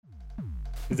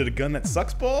Is it a gun that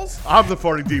sucks balls? I'm the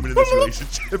farting demon in this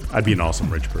relationship. I'd be an awesome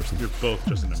rich person. You're both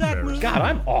just an embarrassment. God,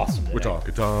 I'm awesome today. We're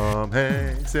talking Tom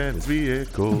Hanks and his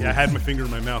vehicle. Yeah, I had my finger in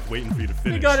my mouth waiting for you to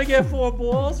finish. You gotta get 4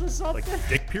 balls or something. Like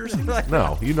dick piercing?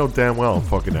 No, you know damn well I'm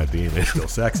fucking that demon. Still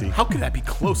sexy. How could that be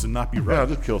close and not be Yeah, right? I'll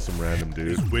just kill some random dude.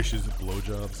 His wishes of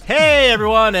blowjobs. Hey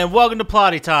everyone, and welcome to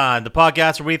Plotty Time, the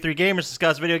podcast where we three gamers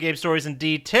discuss video game stories in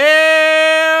detail,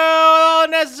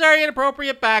 unnecessary,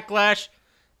 inappropriate backlash.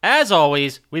 As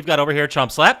always, we've got over here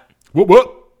Chump Slap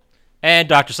What? and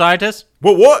Dr. Scientist,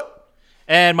 What?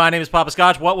 and my name is Papa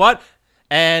Scotch. What?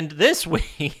 And this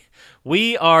week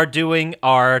we are doing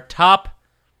our top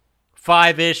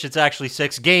 5-ish. It's actually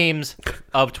 6 games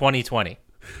of 2020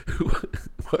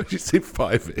 Why'd you say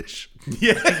 5-ish?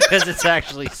 Yeah. because it's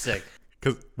actually 6.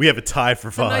 Because we have a tie for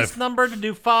A 5. nice number to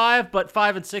do 5, but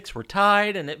 5 and 6 were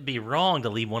tied, and it'd be wrong to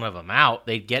leave one of them out.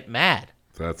 They'd get mad.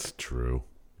 That's true.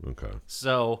 Okay.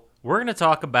 So we're going to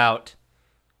talk about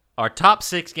our top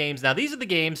 6 games. Now, these are the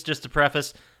games, just to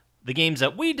preface, the games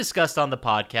that we discussed on the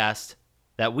podcast,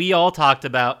 that we all talked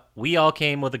about. We all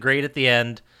came with a grade at the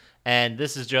end, and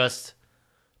this is just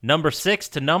number 6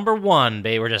 to number 1.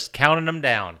 They were just counting them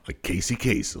down. Like Casey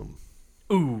Kasem.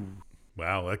 Ooh.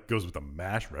 Wow, that goes with a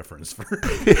MASH reference.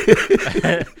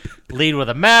 Lead with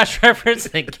a MASH reference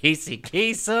and Casey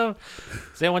Kasem.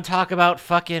 Does anyone talk about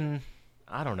fucking,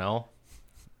 I don't know,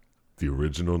 The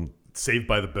original. Saved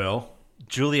by the Bell.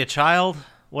 Julia Child?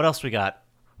 What else we got?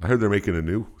 I heard they're making a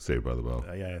new Saved by the Bell.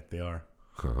 Yeah, they are.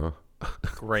 Uh-huh.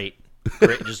 Great.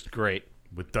 Just great.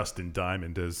 With Dustin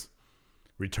Diamond as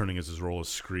returning as his role as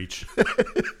Screech.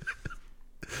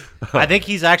 I think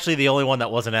he's actually the only one that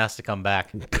wasn't asked to come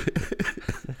back.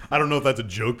 I don't know if that's a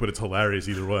joke, but it's hilarious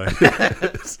either way.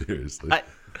 Seriously.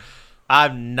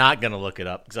 I'm not going to look it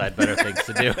up because I had better things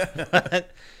to do.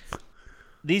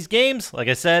 These games, like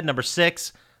I said, number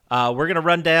 6, we're going to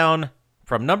run down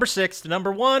from number 6 to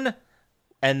number 1,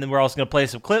 and then we're also going to play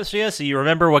some clips for you so you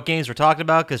remember what games we're talking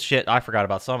about because, shit, I forgot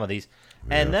about some of these.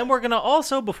 Yeah. And then we're going to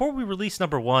also, before we release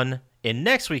number 1, in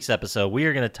next week's episode, we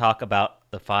are going to talk about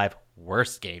the 5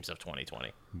 worst games of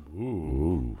 2020.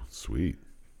 Ooh, sweet.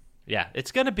 Yeah,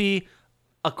 it's going to be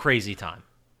a crazy time.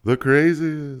 The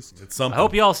craziest. It's something. I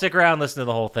hope you all stick around and listen to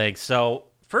the whole thing. So,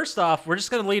 first off, we're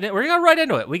just going to lead it. We're going to right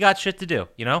into it. We got shit to do,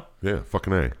 you know? Yeah,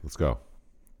 fucking A. Let's go.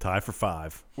 Tie for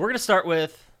 5. We're going to start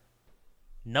with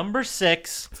number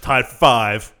 6. It's tied for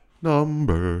 5.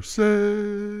 Number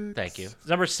 6. Thank you.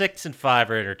 Number 6 and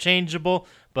 5 are interchangeable,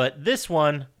 but this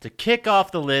one, to kick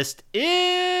off the list, is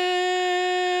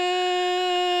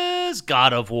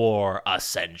God of War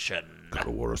Ascension. God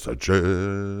of War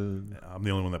Ascension. I'm the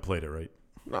only one that played it, right?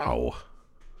 No.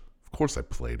 Of course I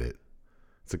played it.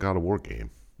 It's a God of War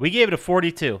game. We gave it a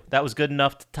 42. That was good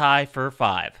enough to tie for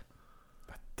 5.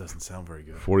 Doesn't sound very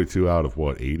good. 42 out of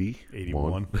what, 80?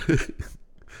 81.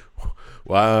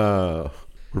 Wow.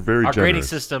 We're very Our grading generous.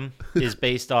 system is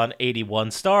based on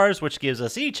 81 stars, which gives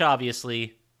us each,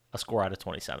 obviously, a score out of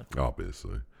 27.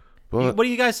 Obviously. But What do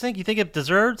you guys think? You think it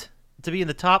deserved to be in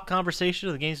the top conversation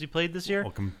of the games we played this year?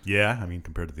 Well,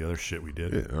 compared to the other shit we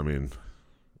did. yeah, I mean,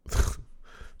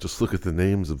 just look at the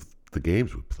names of the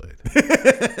games we played.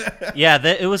 Yeah,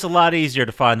 it was a lot easier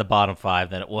to find the bottom 5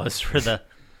 than it was for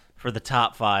the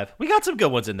top 5. We got some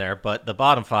good ones in there, but the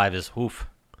bottom 5 is woof.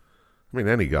 I mean,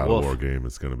 any God Woof. of War game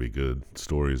is going to be good.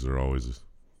 Stories are always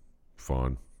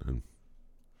fun and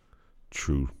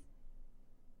true.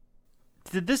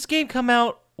 Did this game come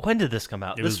out? When did this come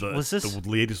out? It was was this? the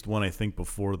latest one, I think,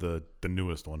 before the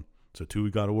newest one. So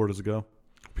 2 God of War does ago.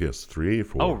 PS3,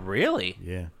 4. Oh, really?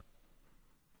 Yeah.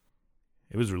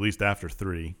 It was released after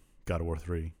 3, God of War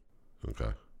 3.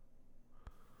 Okay.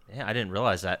 Yeah, I didn't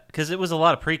realize that because it was a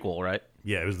lot of prequel, right?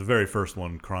 Yeah, it was the very first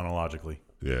one chronologically.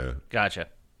 Yeah. Gotcha.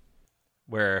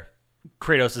 Where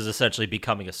Kratos is essentially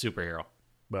becoming a superhero.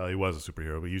 Well, he was a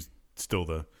superhero, but he's still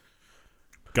the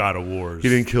God of Wars. He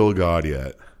didn't kill God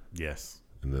yet Yes.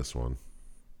 in this one.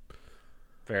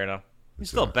 Fair enough. He's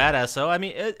still a badass, though. I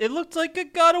mean, it looked like a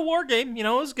God of War game. You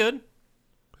know, it was good.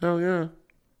 Hell yeah.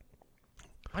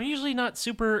 I'm usually not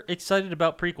super excited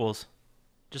about prequels,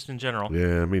 just in general.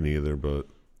 Yeah, me neither, but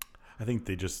I think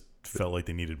they just felt like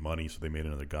they needed money, so they made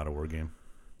another God of War game.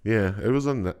 yeah,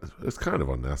 it's kind of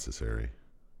unnecessary.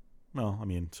 Well, I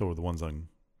mean, so were the ones on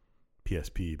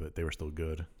PSP, but they were still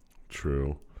good,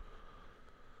 True.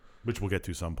 which we'll get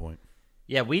to some point.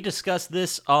 Yeah, we discussed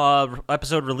this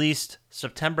episode released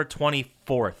September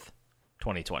 24th,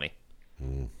 2020.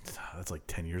 That's like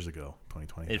 10 years ago,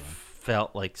 2020. It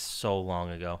felt like so long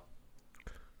ago.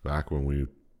 Back when we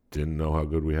didn't know how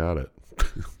good we had it.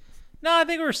 No, I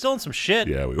think we were still in some shit.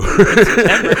 Yeah, we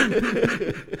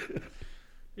were.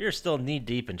 You're still knee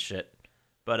deep in shit.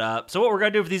 But so what we're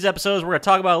going to do for these episodes, we're going to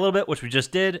talk about a little bit, which we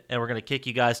just did, and we're going to kick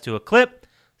you guys to a clip.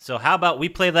 So how about we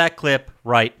play that clip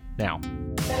right now?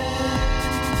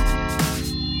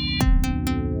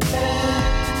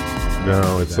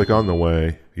 No, it's like on the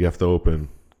way. You have to open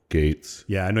gates,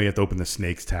 Yeah, I know you have to open the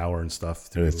snake's tower and stuff.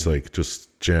 and it's like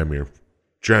just jam your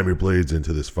blades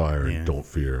into this fire Yeah. and don't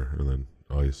fear, and then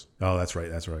ice. Oh, that's right.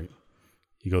 That's right.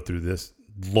 You go through this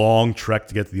long trek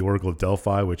to get to the Oracle of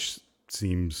Delphi, which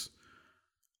seems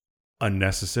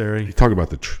unnecessary. You talk about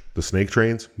the snake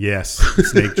trains. Yes,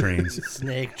 snake trains.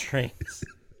 Snake trains.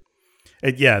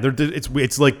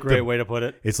 It's like Great way to put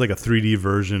it. It's like a 3D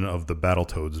version of the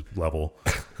Battletoads level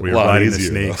where A you're lot riding easier,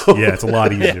 the snakes. though. Yeah, it's a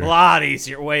lot easier. A lot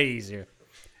easier. Way easier.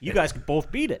 You guys can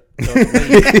both beat it. So it's way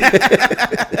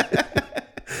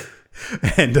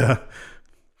easier. And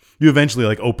you eventually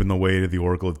like open the way to the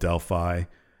Oracle of Delphi,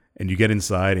 and you get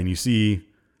inside and you see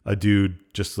a dude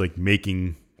just like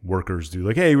making workers do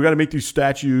like, hey, we got to make these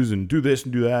statues and do this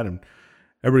and do that, and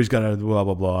everybody's got to blah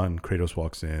blah blah. And Kratos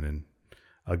walks in, and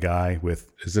a guy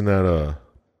with Isn't that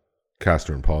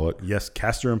Castor and Pollock? yes,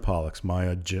 Castor and Pollux,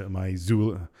 my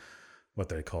Zula, what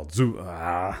they called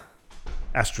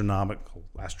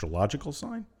astrological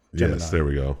sign. Gemini. Yes, there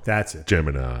we go. That's it.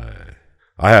 Gemini.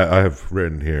 I have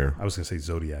written here I was gonna say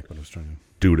Zodiac, but I was trying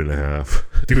dude and a half.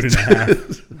 to dude and a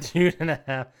half. Dude and a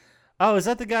half. Oh, is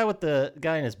that the guy with the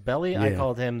guy in his belly? I Yeah.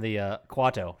 called him the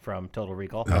Quato from Total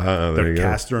Recall. There They're you go.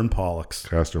 Castor and Pollux,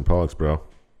 Castor and Pollux, bro.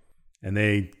 and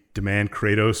they demand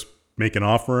Kratos make an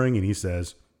offering, and he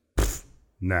says, "Pfft,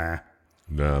 "Nah,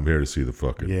 Nah, I'm here to see the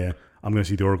fucking. yeah, I'm gonna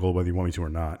see the Oracle whether you want me to or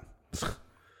not."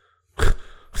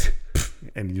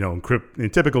 And you know, in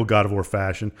typical God of War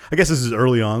fashion, I guess this is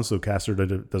early on, so Castor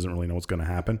doesn't really know what's going to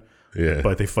happen. Yeah.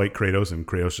 But they fight Kratos, and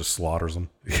Kratos just slaughters them.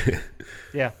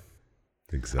 Yeah.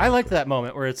 Exactly. I like that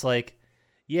moment where it's like,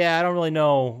 yeah, I don't really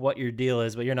know what your deal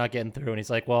is, but you're not getting through. And he's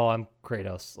like, well, I'm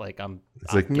Kratos. Like,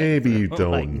 It's like maybe you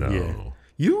don't Like, know. Yeah.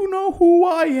 You know who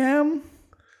I am.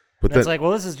 But And it's that, like,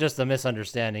 well, this is just a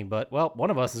misunderstanding, but, well, one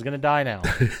of us is going to die now.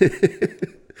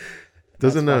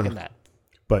 doesn't That's fucking that.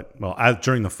 But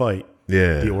during the fight,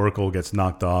 yeah. the Oracle gets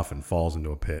knocked off and falls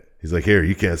into a pit. He's like, here,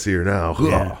 you can't see her now.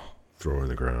 Yeah. Throw her in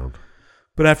the ground.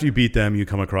 But after you beat them, you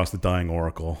come across the dying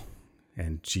Oracle,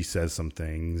 and she says some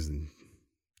things, and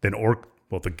then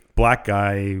the black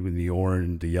guy with the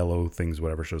orange, the yellow things,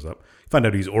 whatever, shows up. You find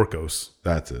out he's Orcos,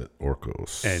 That's it.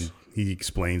 Orcos. and he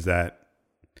explains that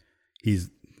he's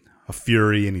a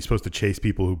Fury, and he's supposed to chase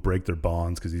people who break their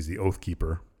bonds because he's the Oath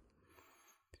Keeper.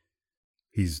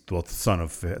 He's the son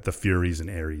of the Furies and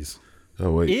Ares.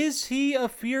 oh, wait. Is he a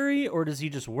Fury, or does he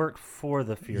just work for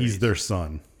the Furies? He's their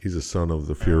son. He's a son of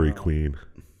the Fury Queen.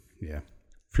 Yeah.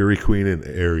 Fury Queen and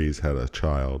Ares had a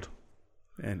child.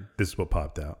 And this is what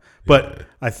popped out. But Yeah.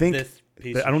 I think This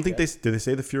piece I don't of think shit. did they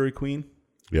say the Fury Queen?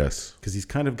 Yes. Because he's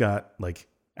kind of got like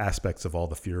aspects of all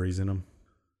the Furies in him.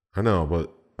 I know,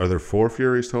 but are there 4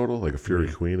 Furies total? Like a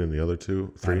Fury Queen and the other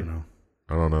 2? 3? I don't know.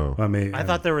 I don't know. I mean, I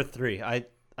thought there were 3.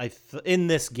 In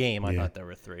this game, I Yeah. thought there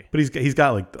were 3. but he's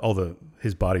got like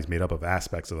his body's made up of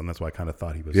aspects of them. That's why I kind of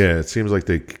thought he was. Yeah, it seems like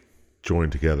they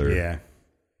joined together. Yeah.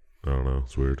 I don't know.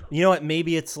 It's weird. You know what?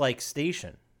 Maybe it's like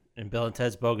Station in Bill and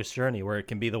Ted's Bogus Journey, where it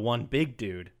can be the one big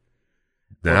dude.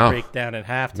 Or Now, break down in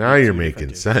half. to now be you're two making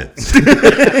different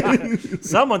sense.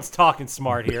 Someone's talking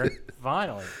smart here.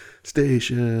 Finally.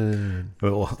 Station.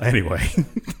 Well, anyway,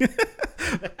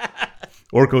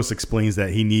 Orcos explains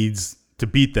that he needs to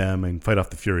beat them and fight off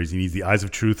the Furies. He needs the Eyes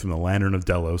of Truth from the Lantern of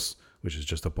Delos, which is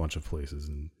just a bunch of places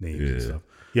and names and Yeah. stuff.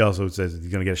 He also says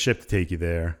he's going to get a ship to take you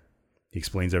there. He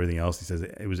explains everything else. He says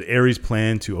it was Ares'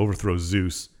 plan to overthrow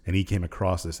Zeus, and he came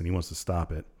across this, and he wants to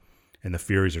stop it. And the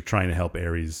Furies are trying to help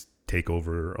Ares take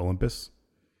over Olympus.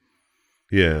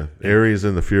 Yeah, Ares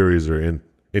and the Furies are in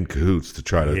cahoots to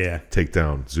try to Yeah. take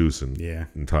down Zeus and Yeah.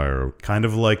 entire. Kind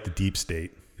of like the Deep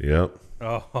State. Yep.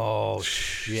 Oh,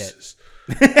 shit. Jesus.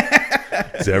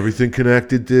 Is everything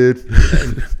connected, dude?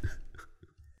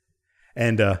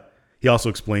 And he also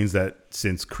explains that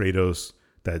since Kratos,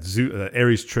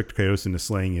 Ares tricked Kratos into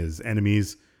slaying his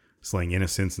enemies, slaying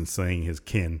innocents, and slaying his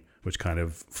kin, which kind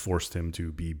of forced him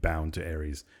to be bound to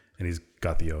Ares. And he's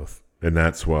got the oath. And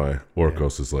that's why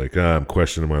Orcos is like, I'm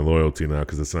questioning my loyalty now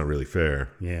because it's not really fair.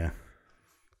 Yeah.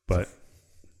 But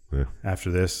Yeah. after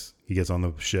this, he gets on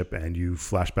the ship and you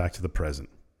flash back to the present.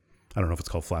 I don't know if it's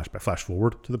called flashback. Flash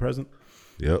forward to the present.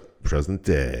 Yep. Present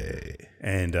day.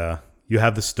 And you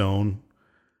have the stone,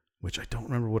 which I don't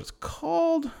remember what it's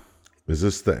called. Is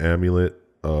this the amulet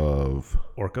of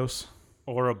Orcos?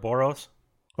 Ouroboros.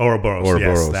 Ouroboros. Yes,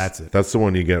 Ouroboros? that's it. That's the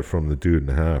one you get from the dude and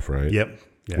a half, right? Yep.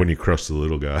 Yeah. When you crush the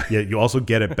little guy. Yeah, you also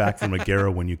get it back from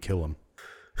Megara when you kill him.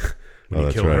 When Oh, you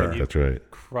that's kill right. her. That's right.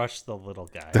 Crush the little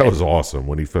guy. That was awesome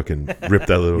when he fucking ripped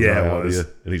that little Yeah, guy it out of was. you,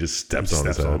 and he just steps on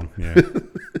his Steps head. on him, yeah.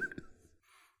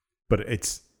 But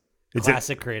it's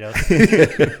Classic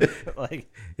Kratos. Like,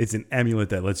 it's an amulet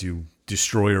that lets you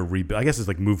destroy or rebuild. I guess it's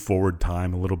like move forward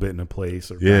time a little bit in a place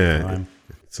or back Yeah. time.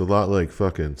 It's a lot like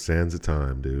fucking Sands of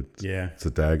Time, dude. Yeah. It's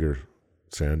a dagger,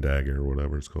 sand dagger, or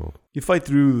whatever it's called. You fight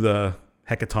through the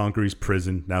Hecatonchires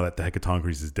prison. Now that the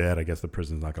Hecatonchires is dead, I guess the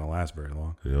prison's not going to last very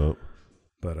long. Yep.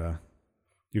 But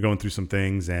you're going through some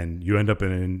things, and you end up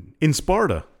in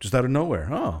Sparta, just out of nowhere.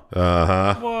 Oh,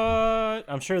 what?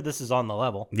 I'm sure this is on the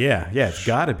level. yeah, it's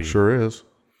got to be. Sure is.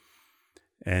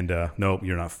 And nope,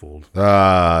 you're not fooled.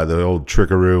 The old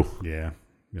trickaroo. Yeah,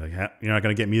 you're like, you're not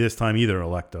going to get me this time either,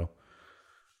 Electo.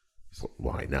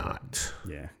 Why not?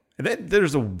 Yeah. And then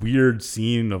there's a weird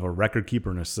scene of a record keeper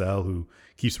in a cell who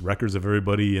keeps records of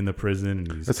everybody in the prison,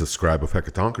 and he's That's a scribe of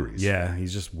Hecatonchires. yeah,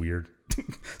 he's just weird.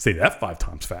 Say that 5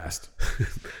 times fast.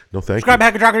 No, thank Scribe you.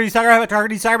 Hackatocracy,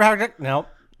 cyber No.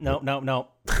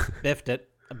 Biffed it.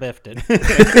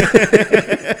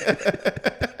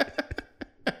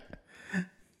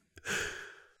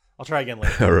 I'll try again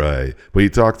later. All right. But you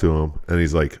talk to him, and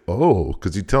he's like, oh,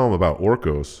 because you tell him about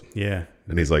Orcos. Yeah.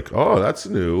 And he's like, oh, that's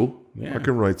new. Yeah. I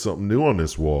can write something new on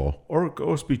this wall.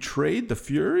 Orcos betrayed the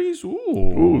Furies?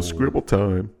 Ooh, scribble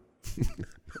time.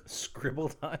 Scribble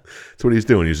time. That's what he's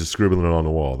doing. He's just scribbling it on the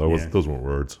wall. Yeah. Those weren't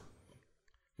words.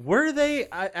 Were they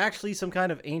actually some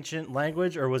kind of ancient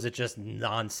language, or was it just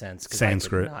nonsense? 'Cause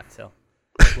Sanskrit. I could not tell.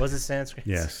 Was it Sanskrit?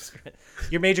 Yes.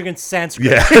 You're majoring in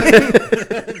Sanskrit. Yeah.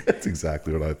 That's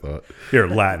exactly what I thought. Here,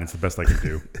 Latin. It's the best I can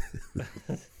do.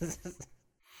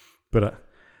 But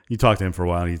you talk to him for a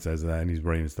while, and he says that, and he's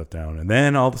writing stuff down. And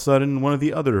then all of a sudden, one of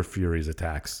the other Furies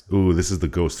attacks. Ooh, this is the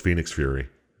Ghost Phoenix Fury.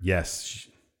 Yes.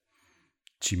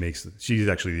 She's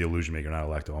actually the illusion maker, not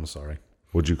Electo. I'm sorry.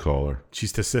 What'd you call her?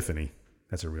 She's Tisiphone.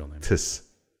 That's her real name.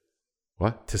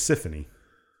 What? Tisiphone.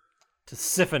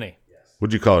 Tisiphone.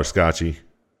 What'd you call her, Scotchy?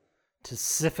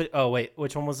 Tisiphone. Oh, wait.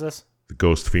 Which one was this? The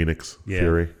Ghost Phoenix Yeah.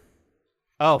 Fury.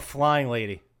 Oh, Flying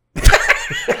Lady.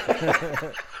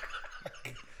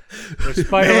 Which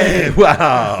Spider Lady.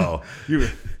 Wow.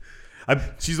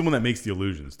 She's the one that makes the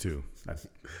illusions, too.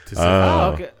 Tisiphone.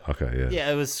 Oh, okay. Okay,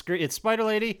 yeah. Yeah, it's Spider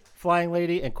Lady, Flying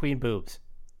Lady, and Queen Boobs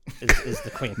is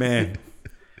the queen. Man,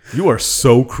 you are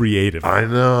so creative. I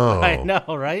know. I know,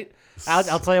 right?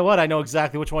 I'll tell you what, I know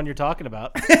exactly which one you're talking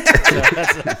about. So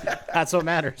that's what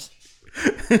matters.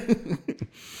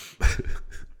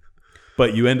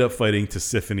 But you end up fighting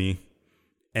Tisiphone,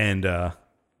 and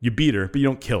you beat her, but you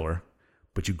don't kill her.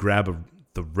 But you grab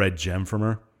the red gem from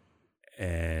her,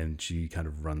 and she kind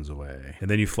of runs away. And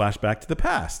then you flash back to the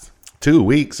past. 2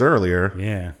 weeks earlier.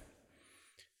 Yeah.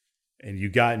 And you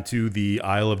got into the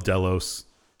Isle of Delos.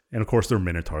 And, of course, there are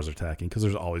Minotaurs attacking, because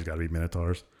there's always got to be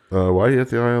Minotaurs. Why are you at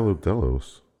the Isle of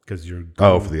Delos? Because you're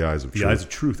Oh, for the Eyes of the Truth. Eyes of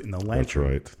Truth in the That's lantern.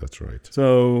 right. That's right.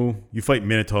 So you fight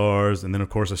Minotaurs, and then, of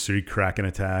course, a sea Kraken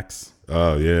attacks.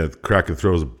 Oh, yeah. The Kraken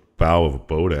throws a bow of a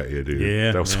boat at you, dude.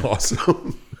 Yeah, That was yeah.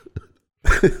 awesome.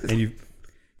 And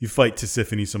you fight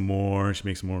Tisiphone some more. She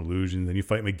makes some more illusions. And you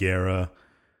fight Megara,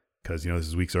 because, this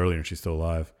is weeks earlier and she's still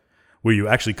alive, where you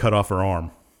actually cut off her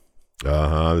arm.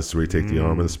 This is where you take the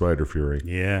arm of the Spider Fury.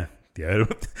 Yeah. Yeah.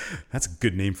 That's a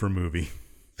good name for a movie.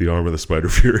 The arm of the Spider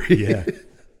Fury. Yeah.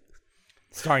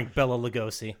 Starring Bela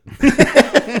Lugosi.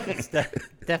 It's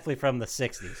definitely from the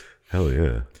 60s. Hell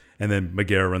yeah. And then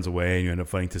Megara runs away, and you end up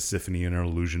fighting Tisiphone and her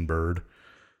illusion bird.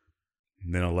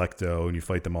 And then Electo, and you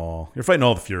fight them all. You're fighting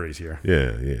all the Furies here.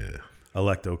 Yeah, yeah.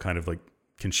 Electo kind of like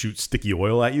can shoot sticky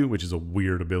oil at you, which is a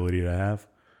weird ability to have.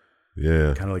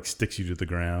 Yeah. Kind of like sticks you to the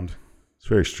ground. It's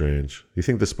very strange. You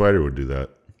think the spider would do that?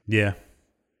 Yeah.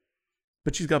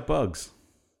 But she's got bugs.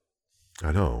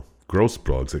 I know. Gross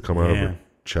bugs that come out of Yeah. her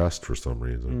chest for some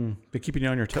reason. They're keeping you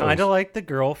on your toes. Kind of like the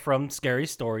girl from Scary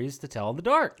Stories to Tell in the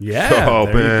Dark. Yeah. Oh,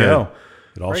 there man. you go.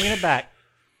 It all Bringing it back.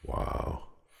 Wow.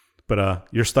 But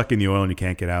you're stuck in the oil and you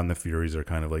can't get out, and the Furies are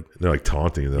kind of like, They're like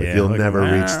taunting you. They're like, Yeah, you'll like, never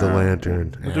reach the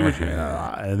lantern. we'll do what you-"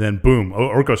 And then boom,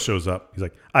 Orcos shows up. He's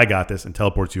like, I got this, and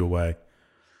teleports you away.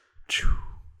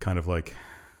 Kind of like,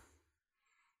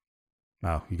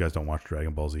 wow, you guys don't watch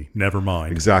Dragon Ball Z. Never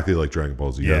mind. Exactly like Dragon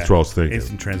Ball Z. Yeah. That's what I was thinking.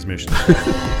 Instant transmission.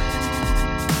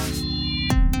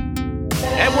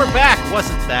 And we're back.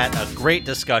 Wasn't that a great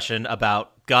discussion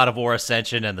about God of War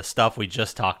Ascension and the stuff we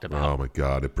just talked Oh about? my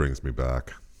God, it brings me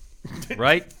back.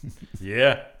 Right?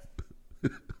 Yeah.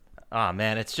 Oh,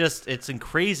 man, it's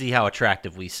crazy how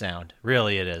attractive we sound.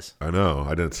 Really, it is. I know.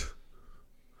 I didn't.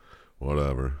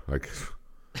 Whatever.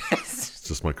 It's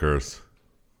just my curse.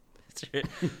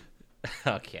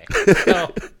 Okay.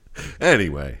 So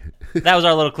Anyway, that was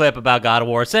our little clip about God of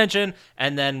War Ascension,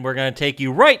 and then we're going to take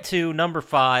you right to number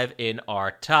 5 in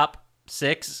our top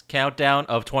 6 countdown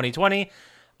of 2020.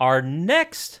 Our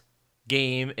next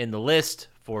game in the list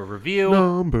for review,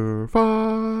 number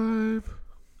 5.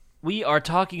 we are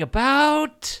talking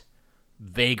about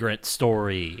Vagrant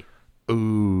Story,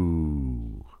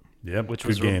 Ooh. Yep, which good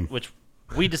was game. which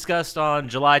we discussed on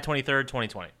July 23rd,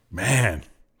 2020. Man,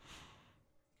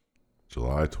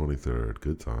 July 23rd.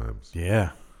 Good times.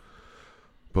 yeah.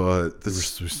 But We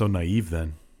this, were so naive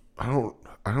then. I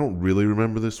don't really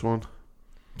remember this one.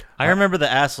 I remember the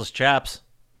assless chaps,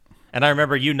 and I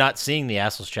remember you not seeing the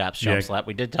assless chaps jump Yeah. slap.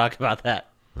 We did talk about that.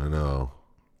 I know.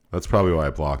 That's probably why I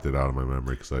blocked it out of my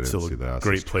memory because I didn't Still see a that.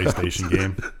 great PlayStation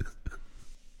game.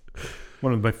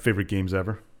 One of my favorite games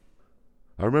ever.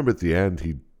 I remember at the end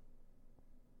he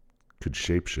could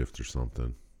shapeshift or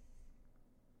something.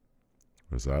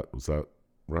 Was that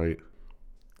right?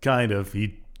 Kind of.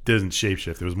 He doesn't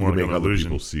shapeshift. It was more He like make an other illusion.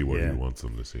 people see what Yeah. he wants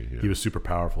them to see. Yeah. He was super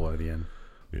powerful at the end.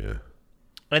 yeah.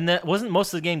 And that wasn't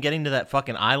most of the game getting to that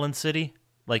fucking island city.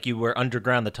 Like you were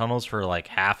underground the tunnels for like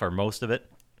half or most of it.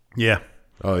 Yeah.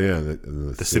 Oh yeah,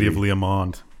 The city of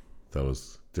Leomond. That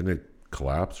was didn't it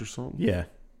collapse or something? Yeah.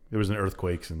 There was an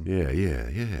earthquake and Yeah.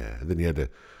 And then you had to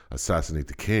assassinate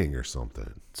the king or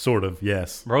something. sort of,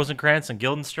 yes. Rosencrantz and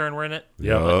Guildenstern were in it.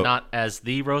 Yeah. But not as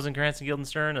the Rosencrantz and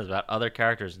Guildenstern, as about other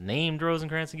characters named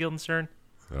Rosencrantz and Guildenstern.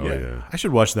 Oh yeah. I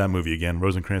should watch that movie again.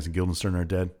 Rosencrantz and Guildenstern are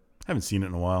dead. I haven't seen it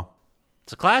in a while.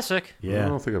 It's a classic. I Yeah.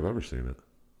 don't think I've ever seen it.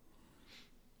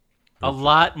 A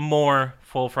lot more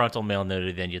full frontal male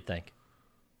nudity than you'd think.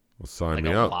 Well, sign Like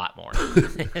me a up. lot more.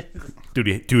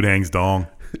 Dude hangs dong.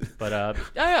 But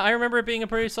yeah, I remember it being a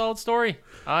pretty solid story.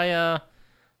 I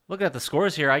looking at the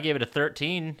scores here, I gave it a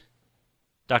 13.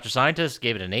 Dr. Scientist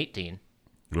gave it an 18.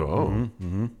 Oh,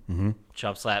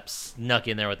 Chump Slap snuck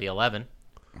in there with the 11.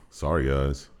 sorry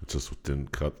guys. It just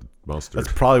didn't cut the mustard.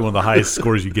 That's probably one of the highest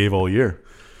scores you gave all year.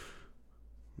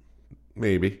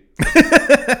 Maybe.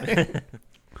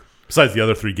 Besides the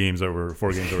other 4 games that were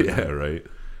Yeah, right.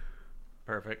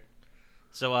 Perfect.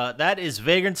 So that is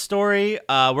Vagrant Story.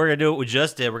 We're going to do what we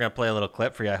just did. We're going to play a little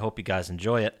clip for you. I hope you guys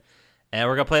enjoy it. And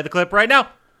we're going to play the clip right now.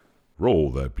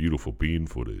 Roll that beautiful bean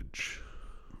footage.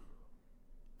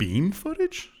 Beam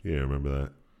footage? Yeah, remember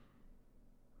that?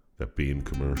 That bean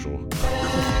commercial.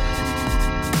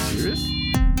 Serious?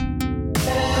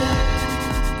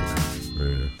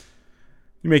 Yeah.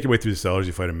 You make your way through the cellars,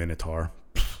 you fight a Minotaur.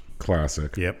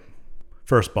 Classic. Yep.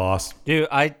 First boss. Dude,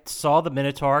 I saw the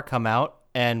Minotaur come out,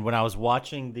 and when I was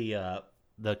watching the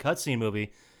cutscene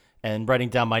movie and writing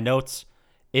down my notes,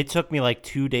 it took me like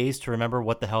 2 days to remember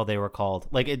what the hell they were called.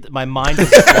 Like, my mind was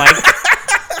blank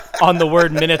on the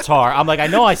word Minotaur. I'm like, I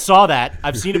know I saw that.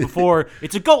 I've seen it before.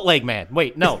 It's a goat leg man.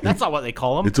 Wait, no, that's not what they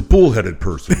call him. It's a bullheaded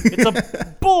person. It's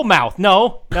a bull mouth.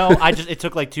 No. It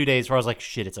took like 2 days where I was like,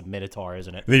 shit, it's a Minotaur,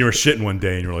 isn't it? And then you were shitting one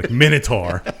day and you were like,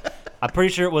 Minotaur. I'm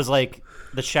pretty sure it was like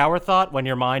the shower thought when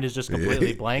your mind is just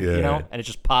completely blank, you know, Yeah. and it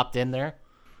just popped in there.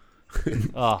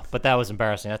 Oh, but that was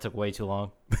embarrassing. That took way too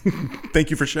long. Thank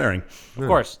you for sharing. Of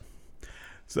course.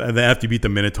 So then after you beat the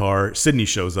Minotaur, Sydney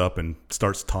shows up and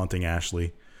starts taunting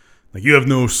Ashley. Like, you have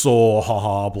no soul,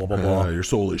 haha, blah, blah, blah. Your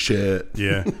soul is shit.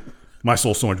 Yeah. My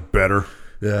soul's so much better.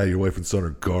 Yeah, your wife and son are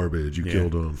garbage. You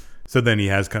killed them. So then he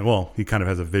kind of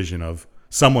has a vision of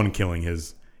someone killing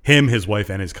his wife,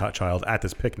 and his child at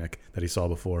this picnic that he saw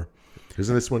before.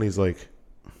 Isn't this when he's like,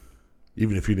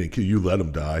 even if you didn't kill, you let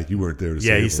him die. You weren't there to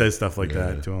Yeah, save he him. says stuff like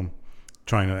that to him,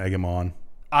 trying to egg him on.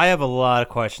 I have a lot of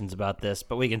questions about this,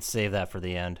 but we can save that for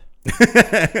the end.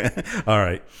 All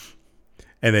right.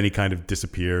 And then he kind of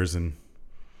disappears, and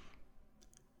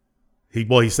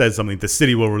he says something. The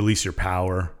city will release your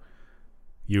power.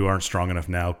 You aren't strong enough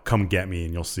now. Come get me,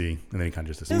 and you'll see. And then he kind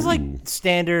of just This disappears. is like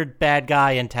standard bad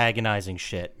guy antagonizing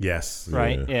shit, Yes.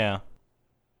 right? Yeah.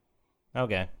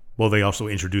 Okay. Well, they also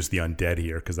introduce the undead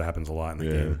here because that happens a lot in the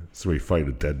Yeah, game. so we fight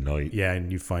a dead knight. Yeah,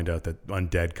 and you find out that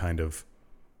undead kind of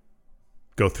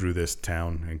go through this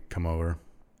town and come over.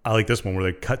 I like this one where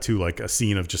they cut to like a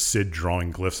scene of just Sid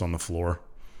drawing glyphs on the floor.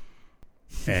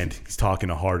 And he's talking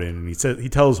to Hardin, and he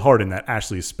tells Hardin that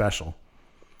Ashley is special,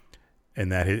 and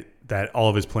that all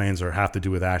of his plans have to do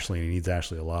with Ashley, and he needs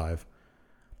Ashley alive.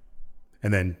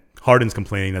 And then Hardin's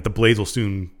complaining that the Blades will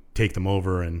soon take them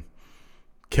over and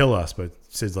kill us, but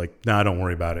Sid's like, "Nah, don't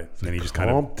worry about it." And then he just kind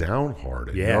of, Calm down,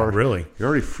 Hardin. yeah, really. You're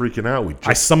already freaking out.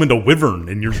 I summoned a wyvern,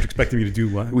 and you're expecting me to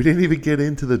do what? We didn't even get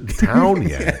into the town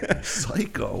yet.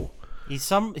 Psycho. He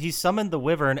summoned the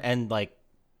wyvern and like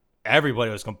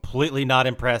everybody was completely not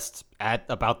impressed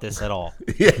about this at all.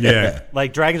 Yeah.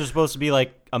 Like, dragons are supposed to be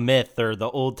like a myth or the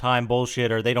old time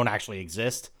bullshit, or they don't actually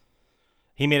exist.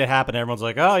 He made it happen. Everyone's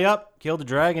like, "Oh, yep, killed a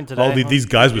dragon today." All these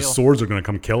guys with Deal. swords are going to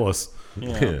come kill us.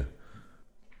 Yeah.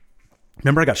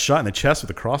 Remember I got shot in the chest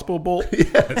with a crossbow bolt?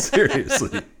 Yeah,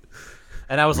 seriously.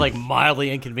 And I was like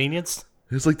mildly inconvenienced.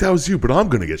 It's like, that was you, but I'm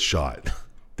going to get shot.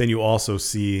 Then you also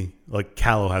see, like,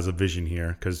 Callow has a vision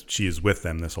here because she is with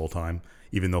them this whole time,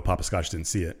 even though Papa Scotch didn't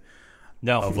see it.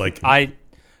 No, Of, like- I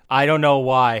don't know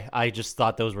why. I just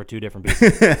thought those were two different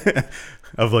people.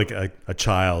 Of, like, a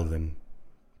child, and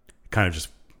kind of just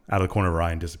out of the corner of her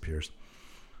eye and disappears.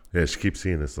 Yeah, she keeps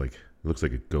seeing this, like, it looks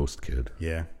like a ghost kid.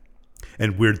 Yeah.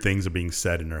 And weird things are being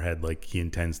said in her head, like he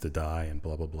intends to die and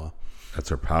blah, blah, blah. That's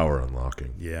her power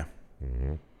unlocking. Yeah.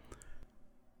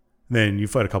 Then you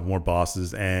fight a couple more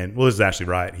bosses, and this is actually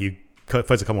right. He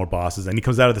fights a couple more bosses, and he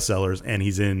comes out of the cellars, and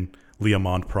he's in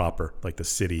Leomond proper, like the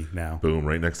city now. Boom,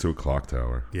 right next to a clock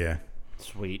tower. Yeah.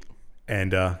 Sweet.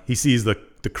 And he sees the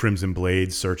Crimson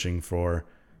Blades searching for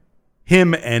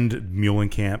him and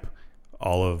Muhlenkamp,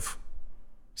 all of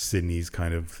Sydney's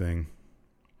kind of thing.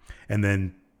 And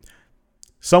then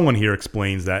someone here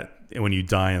explains that when you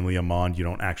die in Leomond, you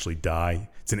don't actually die.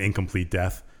 It's an incomplete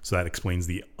death. So that explains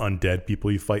the undead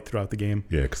people you fight throughout the game.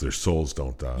 Yeah, because their souls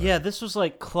don't die. Yeah, this was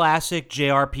like classic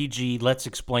JRPG. Let's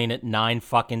explain it 9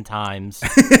 fucking times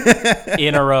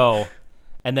in a row,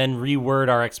 and then reword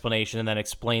our explanation, and then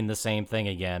explain the same thing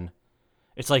again.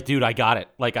 It's like, dude, I got it.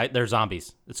 Like, they're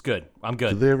zombies. It's good. I'm Did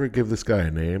good. they ever give this guy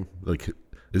a name? Like,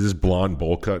 is this blonde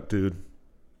bowl cut dude?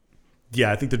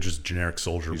 Yeah, I think they're just generic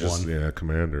soldier He's one. just, yeah,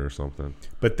 commander or something.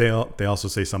 But they also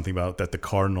say something about that the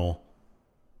Cardinal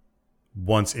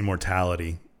wants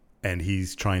immortality, and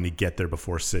he's trying to get there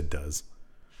before Sid does.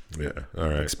 Yeah, all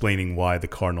right. Explaining why the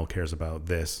Cardinal cares about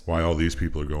this. Why all these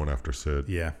people are going after Sid.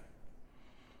 Yeah.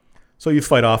 So you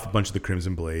fight off a bunch of the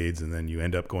Crimson Blades, and then you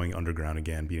end up going underground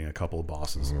again, beating a couple of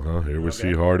bosses. Here we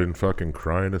see Hardin fucking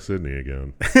crying to Sydney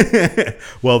again.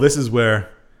 Well, this is where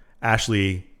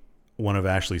one of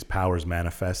Ashley's powers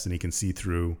manifests, and he can see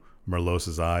through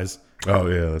Merlos's eyes. Oh,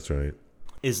 yeah, that's right.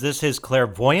 Is this his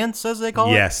clairvoyance, as they call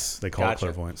it? Yes, they call Gotcha. it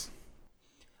clairvoyance.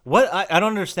 What? I don't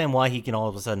understand why he can all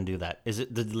of a sudden do that. Is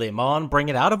it, did Le Mans bring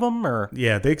it out of him, or?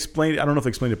 Yeah, they explained. I don't know if they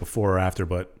explained it before or after,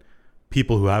 but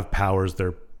people who have powers,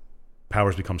 their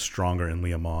powers become stronger in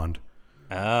Leomond.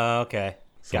 Oh, okay.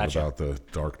 Something Gotcha. about the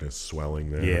darkness swelling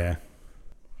there. Yeah.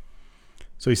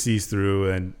 So he sees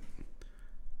through, and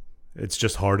it's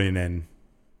just Hardin and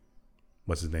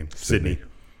what's his name, Sydney,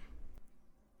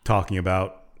 talking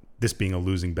about this being a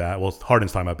losing battle. Well,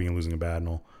 Hardin's talking about being a losing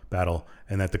battle,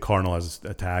 and that the Cardinal has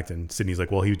attacked. And Sydney's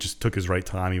like, well, he just took his right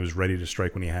time. He was ready to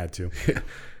strike when he had to.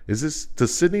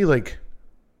 Does Sydney, like,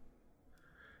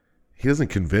 he doesn't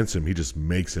convince him, he just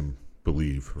makes him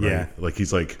believe, right? Yeah. Like,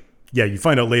 he's like, Yeah, you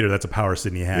find out later that's a power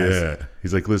Sydney has. yeah.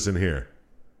 He's like, listen here.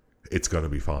 It's going to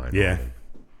be fine. Yeah. Hardin.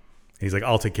 He's like,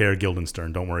 I'll take care of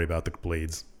Guildenstern. Don't worry about the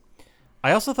blades.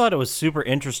 I also thought it was super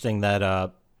interesting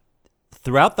that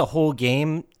throughout the whole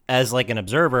game, as like an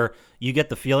observer, you get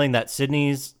the feeling that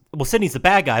Sydney's the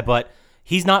bad guy, but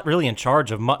he's not really in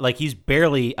charge of like he's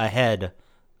barely ahead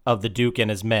of the Duke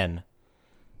and his men.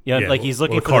 You know, Yeah, like he's well,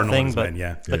 looking the for Cardinal the and thing, his but men,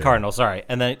 yeah. the Yeah. Cardinal, sorry,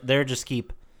 and then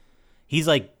he's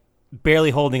like barely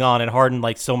holding on, and Hardin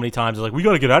like so many times is like, we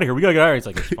got to get out of here, we got to get out of here. He's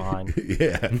like, it's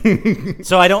fine. Yeah.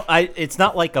 So it's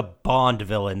not like a Bond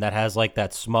villain that has like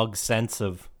that smug sense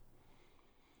of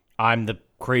I'm the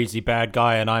crazy bad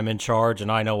guy and I'm in charge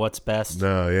and I know what's best.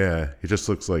 No, yeah. He just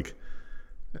looks like,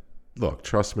 look,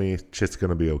 trust me, shit's going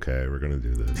to be okay. We're going to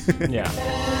do this. Yeah.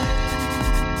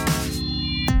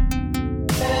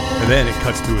 And then it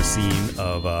cuts to a scene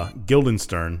of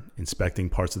Guildenstern inspecting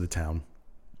parts of the town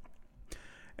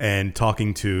and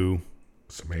talking to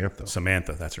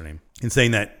Samantha. That's her name, and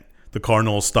saying that the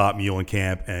Cardinals stop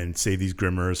Muhlenkamp and save these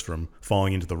Grimoires from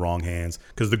falling into the wrong hands,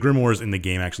 because the Grimoires in the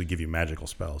game actually give you magical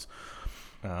spells.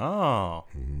 Oh.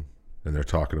 And they're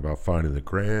talking about finding the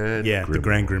Grand Yeah, the Grimoire.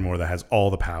 Grand Grimoire that has all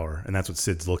the power, and that's what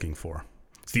Sid's looking for.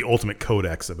 It's the ultimate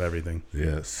codex of everything.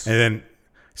 Yes. And then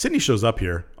Sydney shows up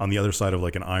here on the other side of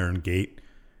like an iron gate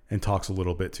and talks a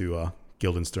little bit to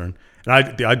Guildenstern.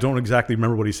 And I don't exactly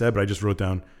remember what he said, but I just wrote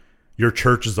down, "Your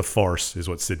church is a farce," is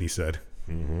what Sydney said.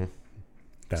 Mm-hmm.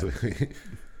 That,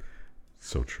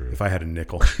 So true. if I had a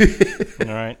nickel. All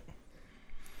right.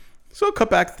 So cut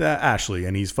back to Ashley,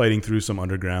 and he's fighting through some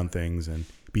underground things and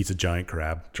beats a giant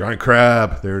crab. Giant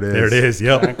crab. There it is. There it is.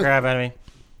 Yep. Giant crab enemy.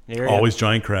 Here he Always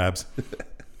giant crabs.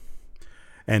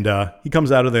 And he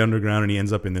comes out of the underground and he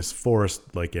ends up in this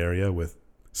forest-like area with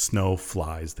snow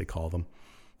flies, they call them.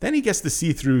 Then he gets to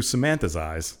see through Samantha's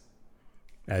eyes.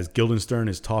 as Guildenstern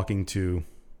is talking to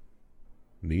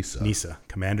Nisa.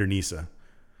 Commander Nisa,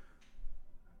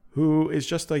 who is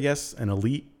just, I guess, an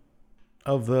elite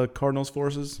of the Cardinals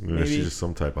forces. Yeah, Maybe. she's just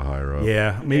some type of higher up.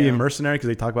 Yeah, maybe a mercenary because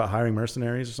they talk about hiring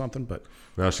mercenaries or something. But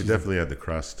No, she definitely had the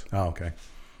crest. oh, okay.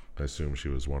 I assume she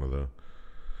was one of the.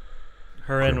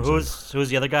 Her and Crimson. who's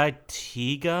the other guy?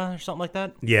 Tiga or something like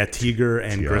that? Yeah, Tiger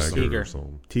and Grissom. Tiger or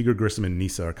something. Tiger, Grissom, and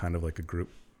Nisa are kind of like a group.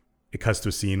 It cuts to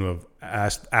a scene of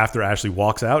after Ashley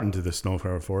walks out into the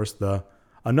Snowflower Forest,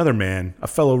 another man, a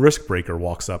fellow risk breaker,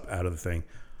 walks up out of the thing.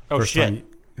 Oh, shit.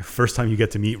 First time you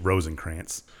get to meet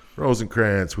Rosencrantz.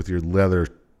 Rosencrantz with your leather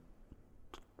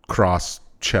cross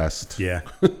chest. Yeah.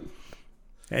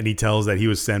 And he tells that he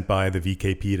was sent by the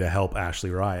VKP to help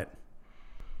Ashley Riot.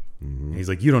 And he's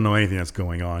like, you don't know anything that's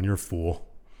going on. You're a fool.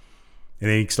 And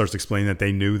then he starts explaining that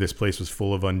they knew this place was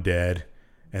full of undead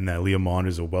and that Leomond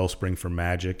is a wellspring for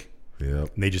magic.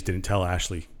 Yep. And they just didn't tell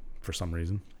Ashley for some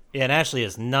reason. Yeah, and Ashley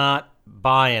is not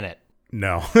buying it.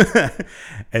 No.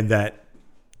 And that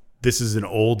this is an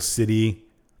old city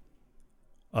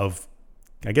of,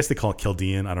 I guess they call it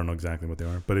Chaldean. I don't know exactly what they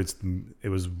are, but it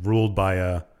was ruled by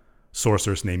a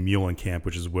sorceress named Muhlenkamp,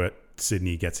 which is what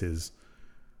Sydney gets his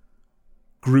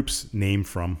group's name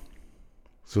from.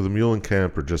 So the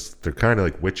Muhlenkamp are just, they're kind of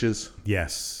like witches.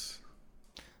 Yes.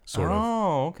 Sort of.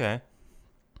 Oh, okay.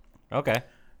 Okay. That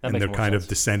And makes they're more kind sense. of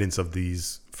descendants of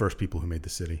these first people who made the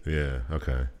city. Yeah,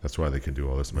 okay. That's why they can do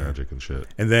all this magic and shit.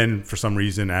 And then for some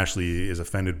reason, Ashley is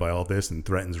offended by all this and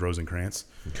threatens Rosencrantz.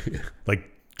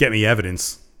 Like, get me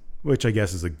evidence, which I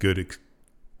guess is a good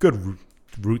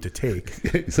route to take.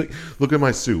 He's like, look at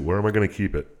my suit. Where am I going to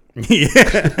keep it?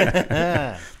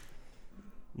 Yeah.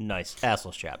 Nice.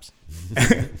 Assless chaps.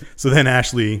 So then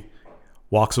Ashley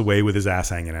walks away with his ass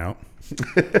hanging out.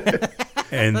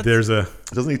 And there's a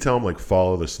Doesn't he tell him, like,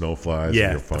 follow the snowflies and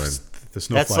yeah, you're fine? the snowflies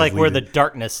That's like where the lead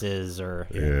darkness is, or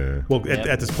it. Yeah. Well,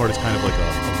 at this part, it's kind of like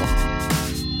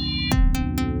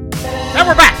And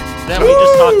we're back. Then we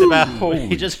just talked about.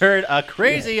 We just heard a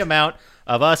crazy amount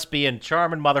of us being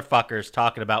charming motherfuckers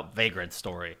talking about Vagrant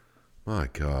Story. My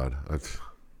God. that's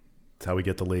how we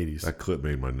get the ladies. That clip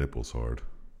made my nipples hard.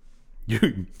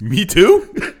 Me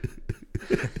too.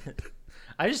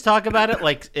 I just talk about it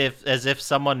like as if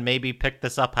someone maybe picked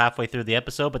this up halfway through the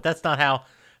episode, but that's not how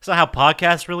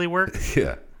podcasts really work.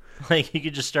 Yeah. Like, you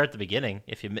could just start at the beginning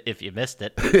if you missed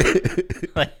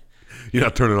it. Like, You're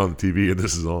not turning on the TV and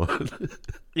this is on.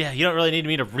 yeah, you don't really need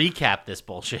me to recap this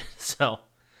bullshit. So,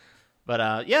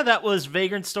 but yeah, that was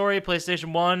Vagrant Story,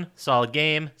 PlayStation 1. Solid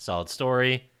game, solid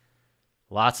story.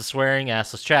 Lots of swearing,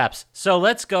 assless chaps. So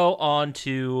let's go on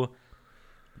to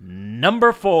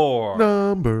number 4.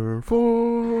 Number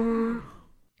 4.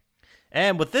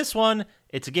 And with this one,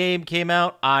 it's a game, came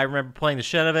out. I remember playing the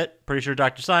shit out of it. Pretty sure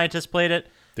Dr. Scientist played it.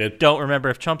 Did. Don't remember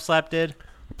if Chump Slap did.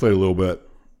 I played a little bit.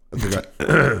 I think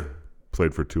I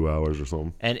played for 2 hours or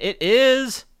something. And it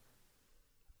is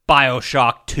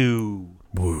BioShock 2.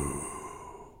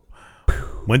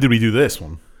 When did we do this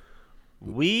one?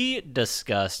 We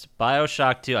discussed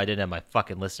BioShock 2. I didn't have my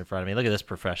fucking list in front of me. Look at this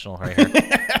professional right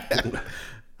here.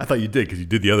 I thought you did because you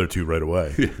did the other two right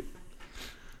away.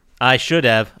 I should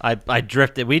have. I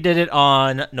drifted. We did it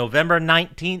on November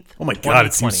 19th. Oh my God!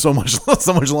 It seems so much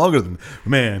longer than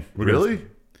man. Really?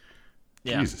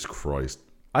 Yeah. Jesus Christ.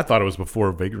 I thought it was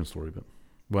before Vagrant Story, but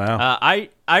wow. I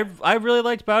really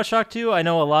liked BioShock 2. I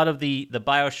know a lot of the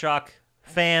BioShock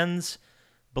fans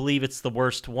believe it's the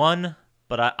worst one,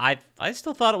 but I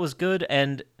still thought it was good,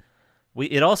 and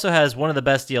it also has one of the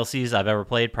best DLCs I've ever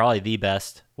played, probably the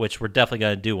best, which we're definitely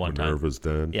going to do one Minerva's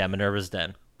Den. time. Yeah, Minerva's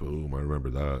Den. Boom, I remember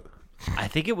that. I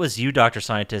think it was you, Dr.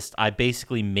 Scientist. I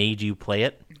basically made you play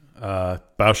it.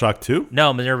 BioShock 2?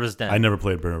 No, Minerva's Den. I never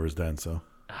played Minerva's Den, so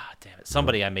Ah, damn it.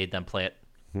 Somebody I made them play it.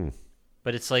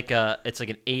 But it's like an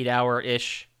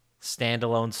 8-hour-ish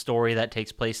standalone story that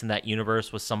takes place in that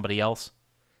universe with somebody else.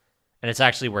 And it's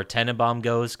actually where Tenenbaum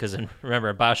goes, because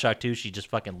remember, in BioShock 2, she just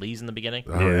fucking leaves in the beginning.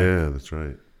 Oh, yeah, that's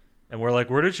right. And we're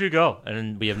like, where did she go?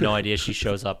 And we have no idea she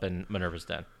shows up in Minerva's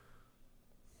Den.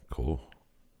 Cool.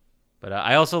 But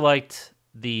I also liked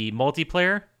the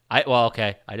multiplayer. I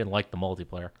didn't like the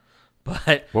multiplayer.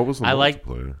 But What was the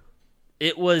multiplayer?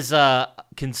 it was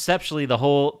conceptually, the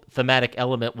whole thematic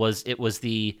element was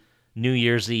the New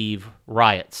Year's Eve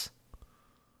riots.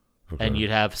 Okay. And you'd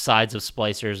have sides of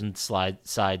splicers and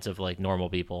sides of like normal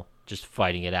people just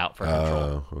fighting it out for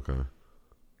control. Oh, okay.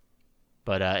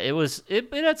 But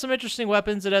it had some interesting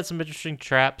weapons. It had some interesting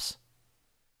traps.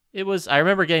 I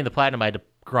remember getting the platinum. I had to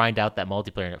grind out that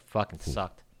multiplayer, and it fucking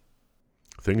sucked.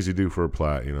 Things you do for a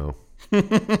plat, you know.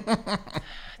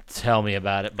 Tell me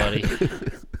about it, buddy.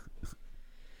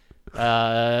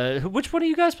 Which one of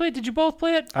you guys played? Did you both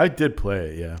play it? I did play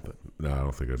it, yeah. But No, I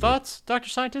don't think I did. Thoughts, Dr.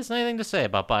 Scientist? Anything to say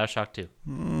about Bioshock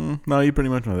 2? no, you pretty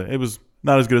much know that. It was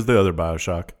not as good as the other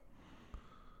Bioshock.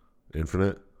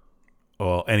 Infinite?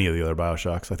 Well, any of the other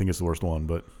Bioshocks. I think it's the worst one,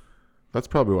 but That's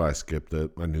probably why I skipped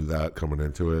it. I knew that coming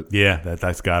into it. yeah,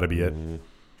 that's got to be it.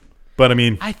 But I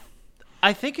mean,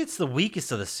 I think it's the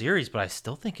weakest of the series, but I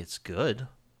still think it's good.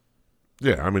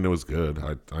 Yeah, I mean, it was good.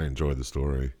 I enjoyed the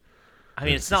story. I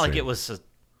mean, It's it's not the like same. it was.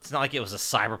 It's not like it was a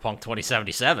Cyberpunk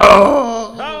 2077.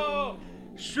 Oh!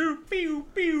 Shoot, pew,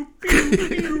 pew, pew,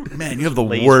 pew. man, you have the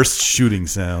Laser. worst shooting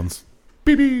sounds.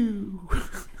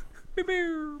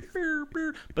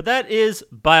 But that is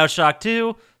Bioshock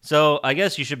 2. So I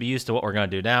guess you should be used to what we're going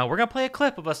to do now. We're going to play a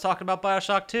clip of us talking about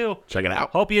Bioshock 2. Check it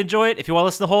out. Hope you enjoy it. If you want to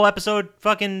listen to the whole episode,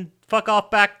 fuck off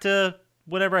back to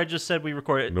whatever I just said we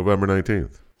recorded. November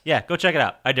 19th. Yeah, go check it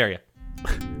out. I dare you.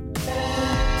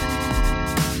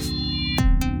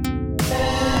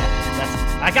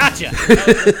 I got you.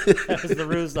 That was the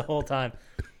ruse the whole time.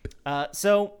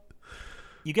 So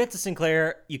you get to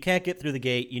Sinclair. You can't get through the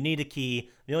gate. You need a key.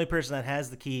 The only person that has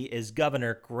the key is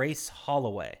Governor Grace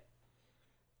Holloway.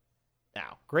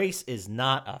 Now, Grace is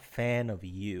not a fan of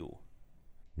you.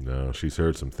 No, she's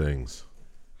heard some things.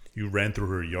 You ran through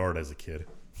her yard as a kid.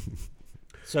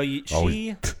 So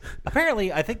she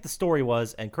apparently, I think the story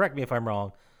was, and correct me if I'm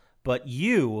wrong, but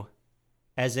you,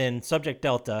 as in Subject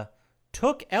Delta,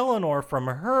 took Eleanor from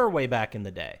her way back in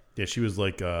the day. Yeah, she was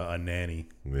like a nanny.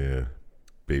 Yeah.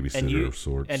 Babysitter of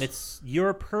sorts. And it's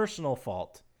your personal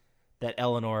fault that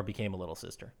Eleanor became a little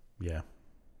sister. Yeah.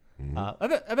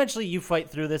 Eventually, you fight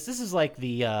through this. This is like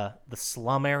the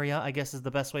slum area, I guess is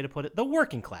the best way to put it. The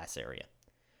working class area.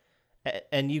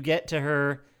 And you get to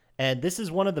her, and this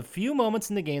is one of the few moments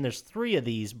in the game. There's 3 of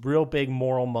these real big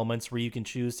moral moments where you can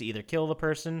choose to either kill the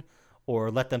person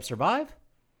or let them survive.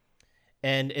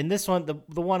 And in this one,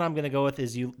 the one I'm going to go with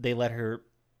is they let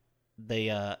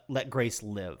Grace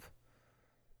live.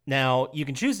 Now, you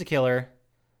can choose to kill her.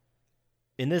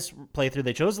 In this playthrough,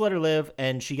 they chose to let her live,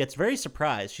 and she gets very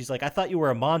surprised. She's like, I thought you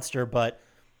were a monster, but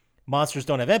monsters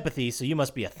don't have empathy, so you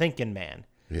must be a thinking man.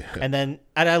 Yeah. And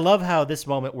I love how this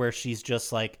moment where she's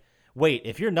just like, wait,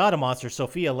 if you're not a monster,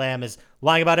 Sophia Lamb is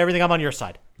lying about everything. I'm on your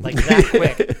side. Like, that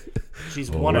quick. She's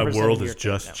 100% My world your has kid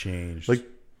just now. changed. Like,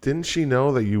 didn't she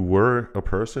know that you were a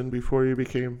person before you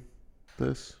became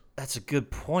this? That's a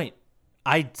good point.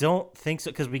 I don't think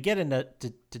so, because we get into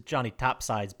to Johnny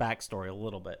Topside's backstory a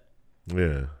little bit.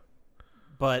 Yeah.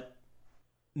 But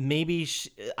maybe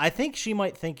I think she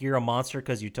might think you're a monster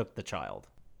because you took the child.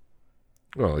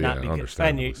 Well, yeah, Not because,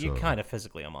 understand. and you're kind of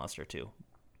physically a monster too.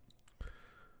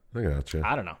 I gotcha.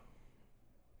 I don't know.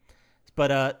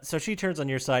 But so she turns on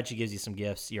your side. She gives you some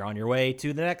gifts. You're on your way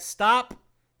to the next stop,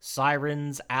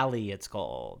 Sirens Alley. It's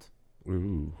called.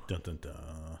 Ooh. dun, dun,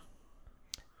 dun.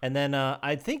 And then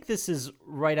I think this is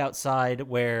right outside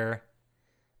where.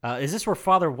 Is this where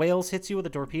Father Wales hits you with a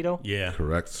torpedo? Yeah.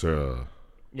 Correct, sir.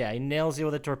 Yeah, he nails you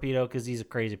with a torpedo because he's a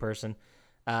crazy person.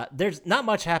 There's not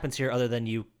much happens here other than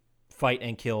you fight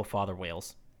and kill Father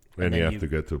Wales. And then you have to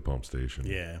get to the pump station.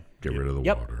 Yeah. Get rid of the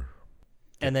Yep. water.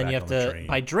 And then back you have on the to, train.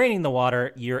 by draining the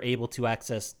water, you're able to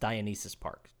access Dionysus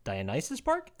Park. Dionysus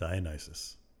Park?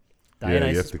 Dionysus. Yeah, you have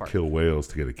Dionysus to Park. kill whales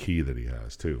to get a key that he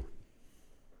has, too.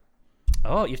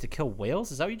 Oh, you have to kill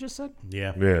whales? Is that what you just said?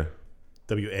 Yeah. Yeah.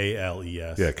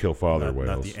 Wales. Yeah, kill father Not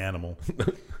whales. the animal.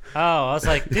 Oh, I was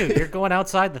like, dude, you're going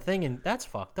outside the thing, and that's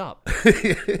fucked up.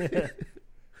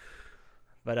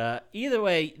 But either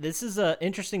way, this is an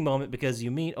interesting moment because you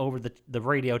meet over the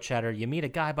radio chatter, you meet a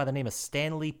guy by the name of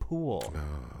Stanley Poole,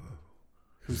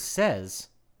 who says,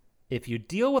 if you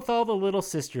deal with all the little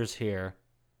sisters here,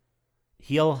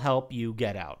 he'll help you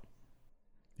get out.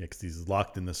 Yeah, because he's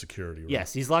locked in the security room.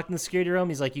 Yes, he's locked in the security room.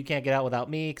 He's like, you can't get out without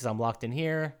me because I'm locked in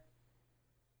here.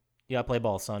 You gotta play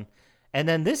ball, son. And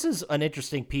then this is an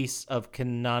interesting piece of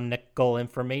canonical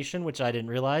information, which I didn't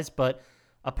realize, but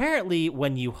apparently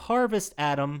when you harvest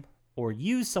Adam or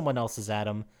use someone else's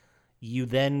Adam, you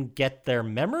then get their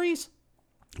memories?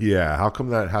 Yeah, how come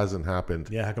that hasn't happened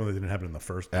Yeah, how come that didn't happen in the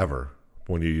first one? ever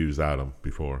when you used Adam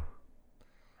before?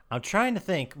 I'm trying to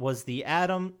think, was the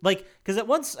Adam, like, because at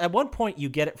one point you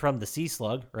get it from the sea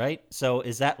slug, right? So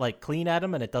is that like clean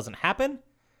Adam and it doesn't happen?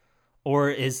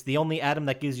 Or is the only Adam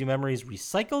that gives you memories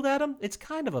recycled Adam? It's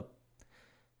kind of a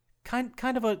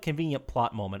convenient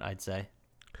plot moment, I'd say.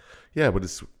 Yeah, but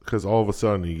it's because all of a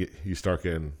sudden you start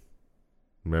getting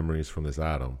memories from this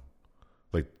Adam.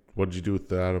 Like, what did you do with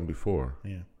the Adam before?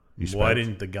 Yeah. You Why spent-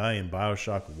 didn't the guy in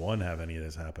Bioshock 1 have any of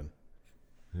this happen?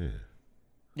 Yeah.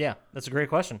 Yeah, that's a great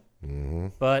question. Mm-hmm.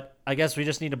 But I guess we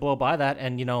just need to blow by that,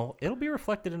 and, it'll be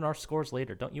reflected in our scores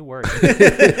later. Don't you worry.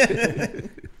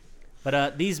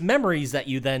 But these memories that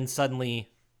you then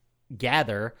suddenly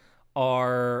gather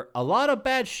are a lot of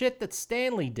bad shit that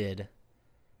Stanley did.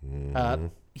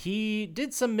 He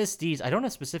did some misdeeds. I don't know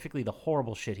specifically the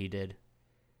horrible shit he did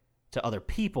to other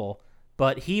people,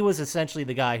 but he was essentially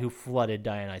the guy who flooded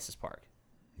Dionysus Park.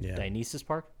 Yeah. Dionysus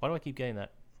Park? Why do I keep getting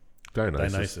that?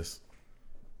 Dionysus.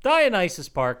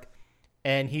 Park,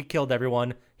 and he killed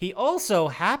everyone. He also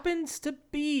happens to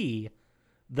be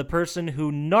the person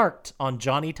who narked on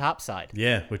Johnny Topside.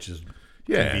 Yeah, which is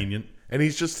convenient. And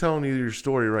he's just telling you your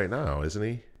story right now, isn't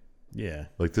he? Yeah.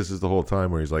 Like, this is the whole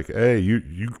time where he's like, hey, you're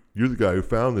the guy who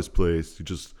found this place. You're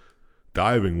just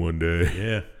diving one day.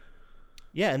 Yeah.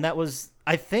 Yeah, and that was,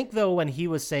 I think, though, when he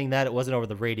was saying that, it wasn't over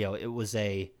the radio. It was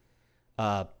an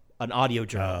audio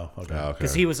journal. Oh, okay.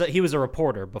 Because he was a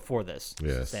reporter before this.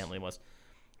 Yes. Stanley was.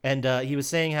 And he was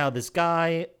saying how this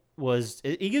guy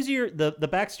he gives you the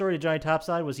backstory to Johnny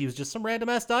Topside was he was just some random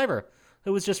ass diver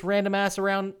who was just random ass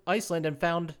around Iceland and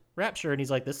found Rapture, and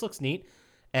he's like, this looks neat.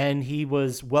 And he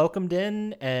was welcomed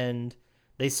in, and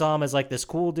they saw him as like this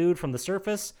cool dude from the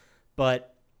surface.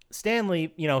 But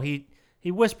Stanley,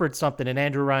 he whispered something in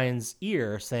Andrew Ryan's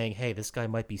ear saying, hey, this guy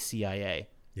might be CIA.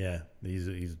 Yeah, he's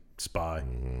a spy.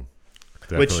 Mm-hmm.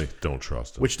 Definitely don't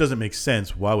trust him. Which doesn't make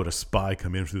sense. Why would a spy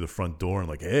come in through the front door and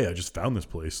like, hey, I just found this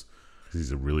place?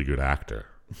 He's a really good actor.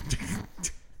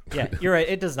 Yeah, you're right.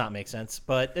 It does not make sense.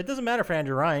 But it doesn't matter for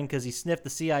Andrew Ryan because he sniffed the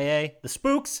CIA, the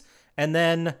spooks, and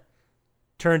then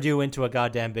turned you into a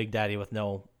goddamn Big Daddy with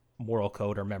no moral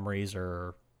code or memories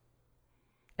or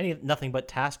nothing but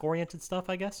task-oriented stuff,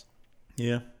 I guess.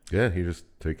 Yeah. Yeah, he just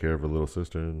take care of her little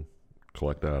sister and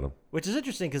collect Adam. Which is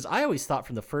interesting because I always thought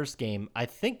from the first game, I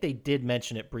think they did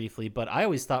mention it briefly, but I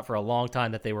always thought for a long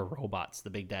time that they were robots, the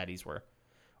Big Daddies were.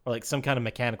 Or like some kind of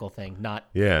mechanical thing, not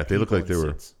Yeah, they look like they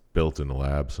were suits. built in a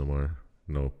lab somewhere.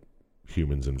 No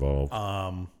humans involved.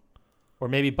 Or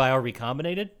maybe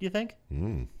bio-recombinated, you think?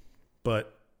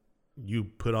 But you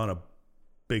put on a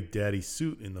Big Daddy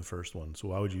suit in the first one, so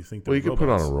why would you think? Well, you could put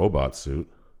on robots? a robot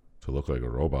suit to look like a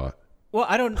robot. Well,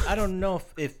 I don't know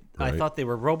if I Right. thought they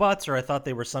were robots or I thought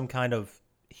they were some kind of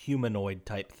humanoid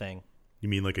type thing, You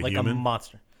mean like a like human? a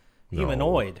monster. No,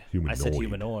 Humanoid. I said humanoid.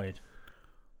 humanoid.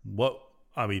 What?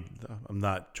 I mean, I'm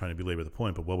not trying to belabor the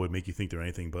point, but what would make you think they're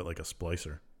anything but like a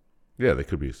splicer? Yeah, they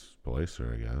could be a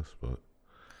splicer, I guess, but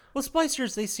Well,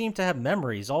 splicers, they seem to have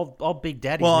memories. All Big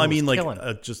Daddy. Well, knew I mean, was like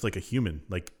killing. just like a human,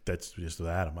 like that's just an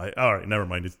atom. All right, never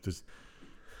mind. It's just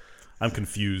I'm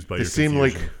confused by they your seem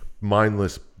confusion. like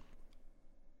mindless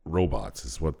robots.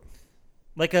 Is what?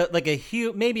 like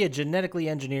maybe a genetically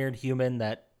engineered human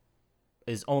that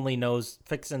is only knows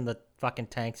fixing the fucking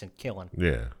tanks and killing.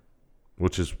 Yeah,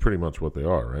 which is pretty much what they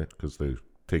are, right? Because they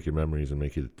take your memories and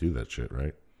make you do that shit,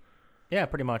 right? Yeah,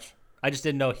 pretty much. I just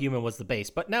didn't know human was the base,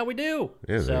 but now we do.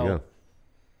 Yeah, so, there you go.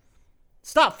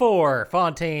 Stop 4,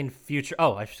 Fontaine Future.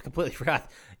 Oh, I just completely forgot.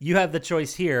 You have the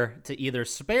choice here to either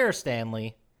spare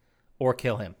Stanley or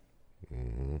kill him.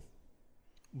 Mm-hmm.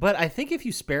 But I think if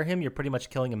you spare him, you're pretty much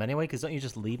killing him anyway, because don't you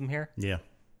just leave him here? Yeah,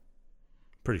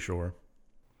 pretty sure.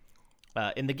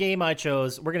 In the game I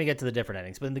chose, we're going to get to the different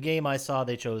endings, but in the game I saw,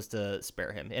 they chose to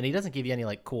spare him. And he doesn't give you any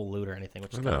like cool loot or anything,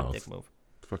 which is kind of a dick move.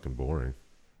 It's fucking boring.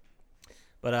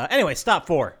 But anyway, stop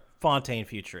 4, Fontaine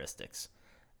Futuristics.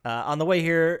 On the way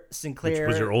here, Sinclair...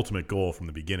 Which was your ultimate goal from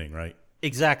the beginning, right?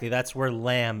 Exactly. That's where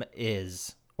Lamb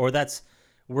is. Or that's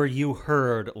where you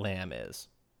heard Lamb is.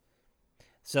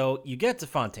 So you get to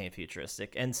Fontaine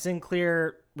Futuristic, and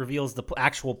Sinclair reveals the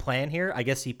actual plan here. I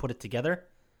guess he put it together.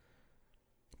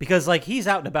 Because, like, he's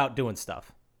out and about doing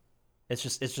stuff. It's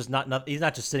just not he's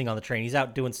not just sitting on the train. He's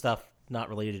out doing stuff not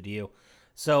related to you.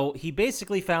 So he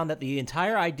basically found that the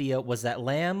entire idea was that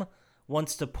Lamb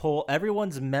wants to pull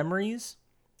everyone's memories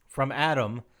from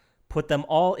Adam, put them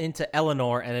all into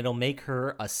Eleanor, and it'll make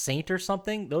her a saint or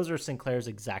something. Those are Sinclair's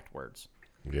exact words.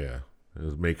 Yeah,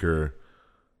 it'll make her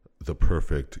the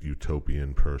perfect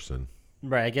utopian person.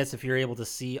 Right. I guess if you're able to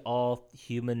see all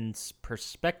humans'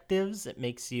 perspectives, it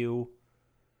makes you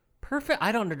perfect.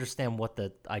 I don't understand what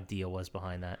the idea was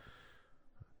behind that.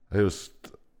 It was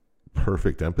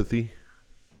perfect empathy.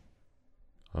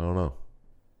 I don't know.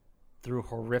 Through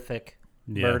horrific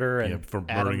Yeah, murder and for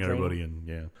Adam murdering training. everybody and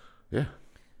yeah. Yeah.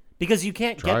 Because you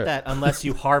can't Try get it. that unless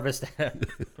you harvest Adam.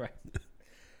 Right.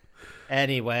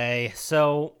 Anyway,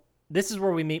 so this is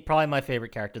where we meet probably my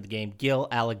favorite character of the game, Gil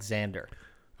Alexander.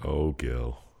 Oh,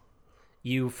 Gil.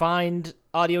 You find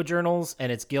audio journals,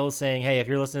 and it's Gil saying, hey, if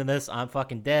you're listening to this, I'm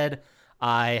fucking dead.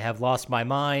 I have lost my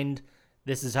mind.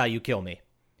 This is how you kill me.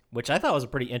 which I thought was a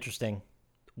pretty interesting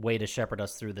way to shepherd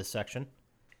us through this section.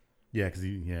 Yeah, because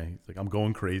he's like, I'm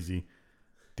going crazy.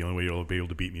 The only way you'll be able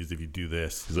to beat me is if you do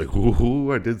this. He's like,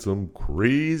 ooh, I did some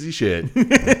crazy shit.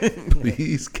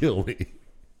 Please kill me.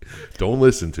 Don't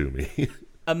listen to me.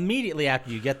 Immediately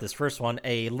after you get this first one,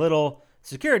 a little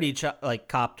security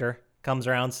copter comes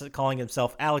around calling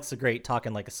himself Alex the Great,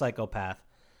 talking like a psychopath.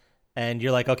 And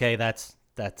you're like, okay, that's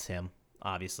him,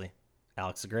 obviously.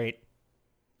 Alex the Great,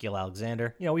 Gil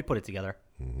Alexander. We put it together.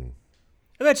 Mm-hmm.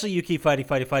 Eventually, you keep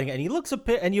fighting, and he looks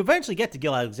and you eventually get to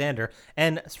Gil Alexander,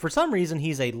 and for some reason,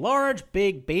 he's a large,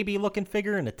 big, baby-looking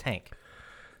figure in a tank.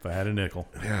 If I had a nickel.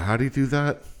 Yeah, how do you do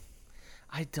that?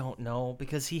 I don't know,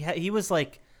 because he was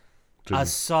like a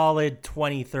solid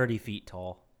 20, 30 feet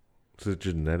tall. Is it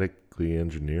genetically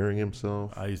engineering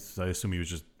himself? I assume he was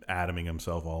just atoming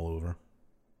himself all over.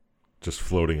 Just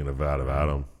floating in a vat of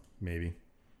atom. Maybe.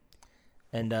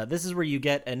 And this is where you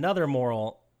get another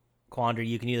moral quandary.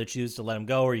 You can either choose to let him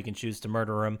go or you can choose to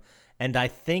murder him. And I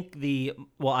think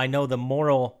I know the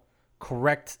moral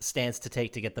correct stance to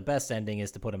take to get the best ending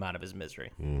is to put him out of his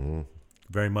misery. Mm-hmm.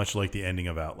 Very much like the ending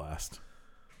of Outlast.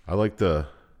 I like There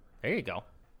you go.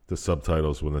 the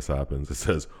subtitles when this happens. It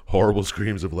says, horrible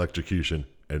screams of electrocution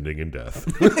ending in death.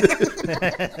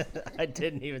 I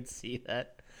didn't even see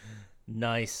that.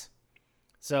 Nice.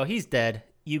 So he's dead.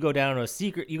 You go down the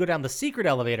secret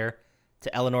elevator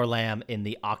to Eleanor Lamb in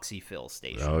the Oxyfill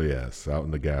station. Oh, yes. Out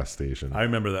in the gas station. I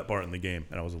remember that part in the game,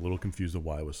 and I was a little confused of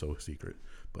why it was so secret.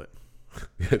 But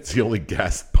It's the only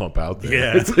gas pump out there.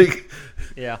 Yeah. It's like,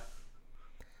 Yeah.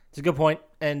 It's a good point.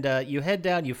 And you head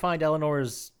down, you find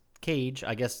Eleanor's cage,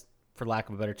 I guess, for lack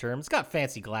of a better term. It's got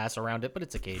fancy glass around it, but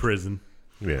it's a cage. prison.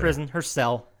 yeah. Prison, her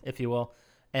cell, if you will.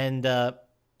 And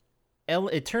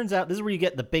it turns out, this is where you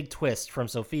get the big twist from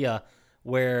Sophia,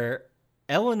 where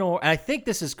Eleanor, and I think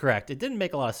this is correct, it didn't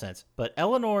make a lot of sense, but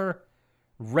Eleanor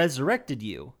resurrected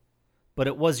you, but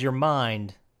it was your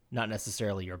mind, not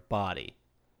necessarily your body.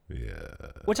 Yeah.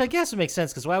 Which I guess would make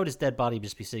sense, because why would his dead body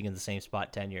just be sitting in the same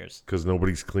spot 10 years? Because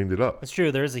nobody's cleaned it up. It's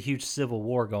true, there is a huge civil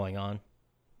war going on.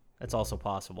 That's also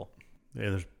possible. Yeah,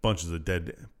 there's bunches of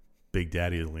dead Big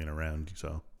Daddies laying around.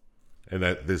 So, And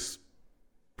that this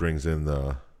brings in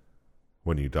the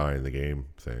when you die in the game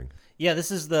thing. Yeah, this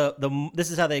is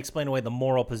this is how they explain away the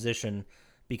moral position,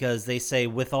 because they say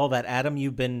with all that Adam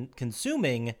you've been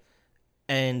consuming,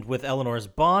 and with Eleanor's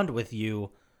bond with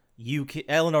you,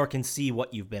 Eleanor can see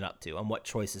what you've been up to and what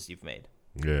choices you've made.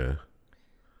 Yeah.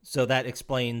 So that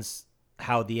explains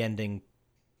how the ending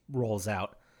rolls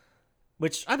out,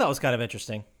 which I thought was kind of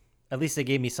interesting. At least they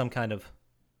gave me some kind of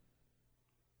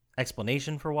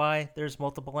explanation for why there's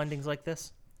multiple endings like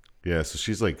this. Yeah, so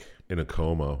she's like in a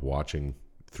coma watching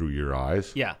through your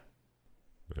eyes. Yeah.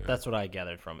 That's what I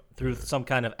gathered from it, through some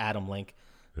kind of Adam link.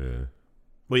 Yeah.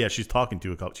 well, yeah, she talks to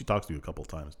you a couple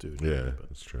times too. Yeah, But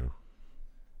that's true.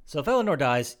 So if Eleanor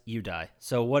dies, you die.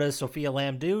 So what does Sophia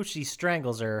Lamb do? She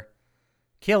strangles her,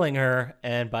 killing her,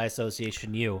 and by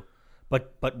association, you.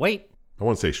 But wait, I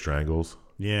wouldn't say strangles.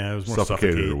 yeah, it was more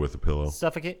Suffocated suffocate. her with a pillow.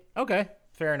 suffocate. Okay,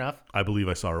 fair enough. I believe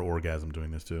I saw her orgasm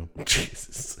doing this too.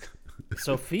 Jesus.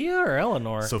 Sophia or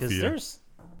Eleanor? 'Cause Sophia. there's.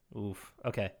 Oof.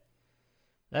 Okay,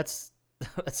 that's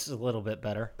a little bit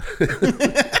better.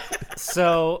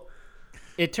 So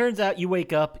it turns out you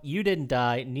wake up. You didn't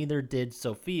die. Neither did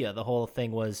Sophia. The whole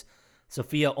thing was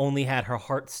Sophia only had her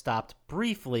heart stopped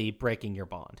briefly, breaking your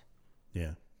bond.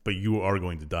 Yeah, but you are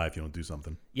going to die if you don't do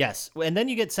something. Yes, and then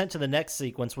you get sent to the next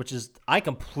sequence, which is I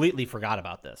completely forgot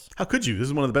about this. How could you? This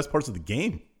is one of the best parts of the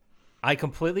game. I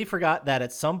completely forgot that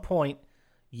at some point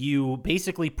you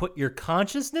basically put your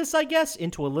consciousness, I guess,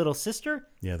 into a little sister.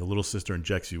 Yeah, the little sister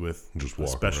injects you with Just a walk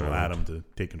special around. atom to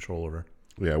take control of her.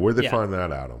 Yeah, where'd they Yeah. find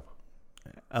that Adam?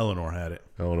 Eleanor had it.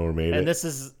 Eleanor made And it. this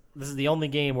is the only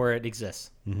game where it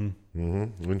exists.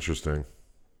 Interesting.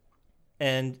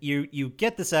 And you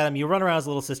get this Adam, you run around as a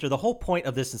little sister. The whole point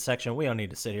of this section, we don't need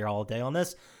to sit here all day on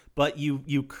this, but you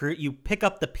pick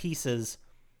up the pieces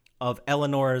of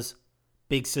Eleanor's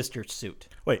big sister suit.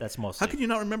 Wait, that's mostly. How could you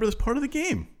not remember this part of the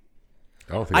game?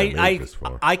 I don't think I made it this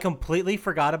far. I completely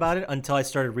forgot about it until I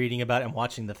started reading about it and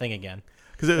watching the thing again.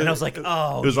 And I was like,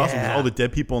 oh, it was awesome. 'Cause yeah. all the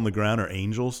dead people on the ground are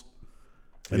angels,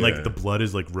 and Yeah. like the blood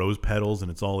is like rose petals,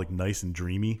 and it's all like nice and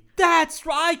dreamy. That's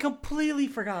right. I completely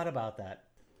forgot about that.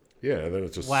 Yeah, and then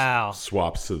it just Wow.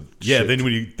 swaps to Yeah, shit,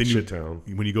 then shit town.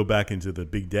 when you go back into the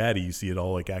Big Daddy, you see it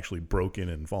all like actually broken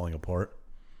and falling apart.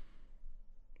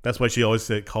 That's why she always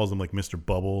calls them like Mr.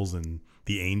 Bubbles, and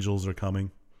the angels are coming.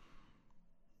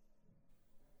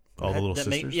 All the little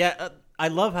sisters. I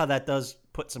love how that does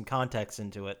put some context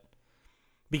into it,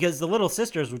 because the little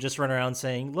sisters would just run around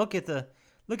saying, "Look at the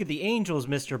look at the angels,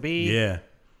 Mr. B. Yeah.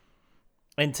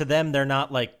 And to them, they're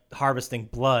not like harvesting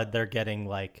blood. They're getting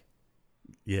like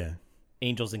Yeah.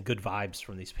 angels and good vibes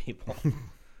from these people.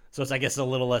 So it's, I guess, a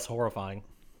little less horrifying.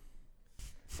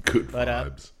 Good But,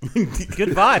 vibes. Good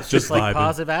vibes, just like vibing.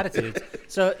 positive attitudes.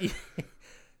 So,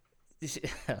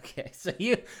 okay, so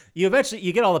you eventually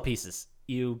you get all the pieces.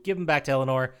 You give them back to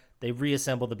Eleanor. They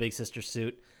reassemble the big sister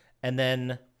suit, and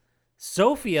then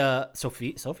Sophia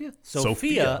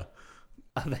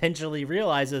eventually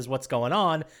realizes what's going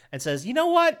on and says, "You know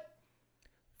what?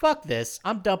 Fuck this.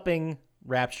 I'm dumping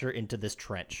Rapture into this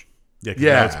trench." Yeah. 'Cause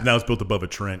Yeah. Now it's built above a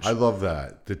trench. I love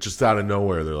that. That just out of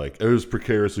nowhere, they're like, it was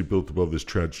precariously built above this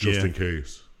trench just Yeah. in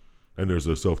case. And there's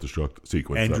a self-destruct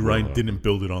sequence. Andrew that Ryan will didn't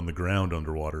build it on the ground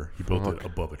underwater. He built it Fuck.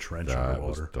 above a trench happen. That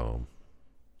was underwater. dumb.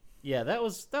 Yeah, that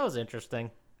was interesting.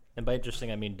 And by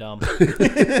interesting, I mean dumb.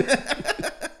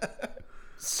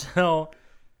 So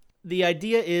the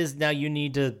idea is now you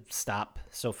need to stop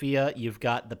Sophia. You've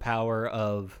got the power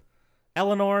of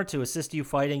Eleanor to assist you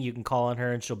fighting. You can call on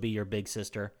her and she'll be your big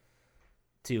sister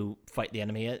to fight the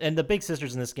enemy. And the big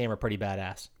sisters in this game are pretty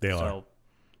badass. They are. So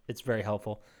it's very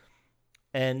helpful.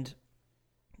 And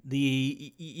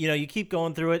you keep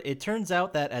going through it. It turns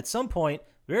out that at some point,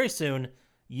 very soon,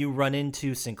 you run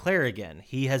into Sinclair again.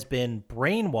 He has been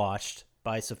brainwashed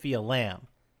by Sophia Lamb.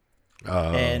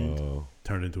 And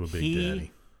Turned into a big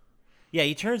daddy. yeah,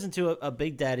 he turns into a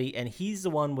big daddy, and he's the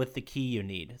one with the key you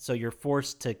need. So you're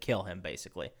forced to kill him,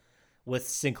 basically, with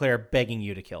Sinclair begging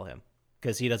you to kill him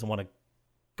because he doesn't want to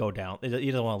go down. He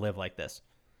doesn't want to live like this,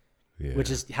 Yeah. which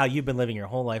is how you've been living your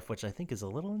whole life, which I think is a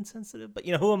little insensitive. But,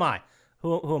 who am I?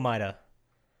 Who am I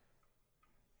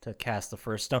to cast the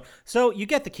first stone? So you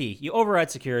get the key. You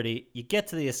override security. You get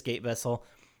to the escape vessel.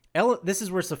 This is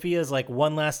where Sophia's like,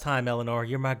 one last time, Eleanor,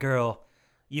 you're my girl.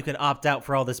 You can opt out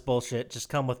for all this bullshit. Just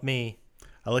come with me.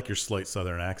 I like your slight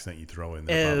southern accent you throw in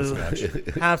there, Ew. Papa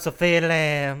Scotch. I'm Sophia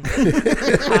Lamb.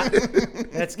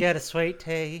 Let's get a sweet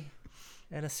tea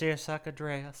and a seersucker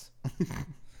dress.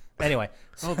 Anyway.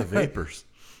 Oh, the vapors.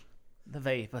 The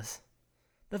vapors.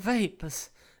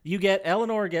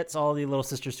 Eleanor gets all the little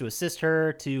sisters to assist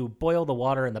her to boil the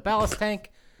water in the ballast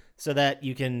tank so that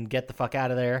you can get the fuck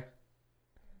out of there.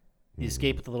 You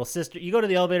escape with the little sister. You go to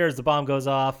the elevator as the bomb goes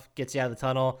off, gets you out of the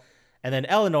tunnel, and then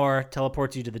Eleanor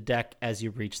teleports you to the deck as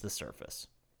you reach the surface.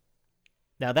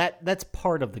 Now that's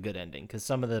part of the good ending, because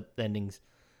some of the endings,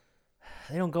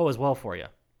 they don't go as well for you.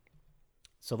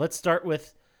 So let's start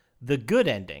with the good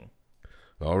ending.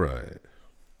 All right.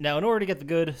 Now, in order to get the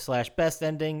good/best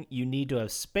ending, you need to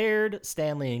have spared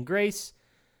Stanley and Grace,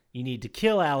 you need to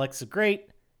kill Alex the Great,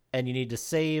 and you need to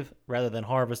save rather than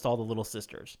harvest all the little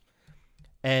sisters.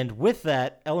 And with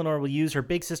that, Eleanor will use her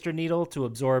big sister needle to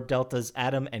absorb Delta's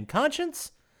atom and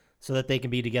conscience so that they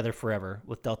can be together forever,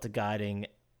 with Delta guiding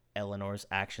Eleanor's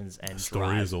actions and Story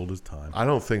drive. as old as time. I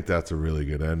don't think that's a really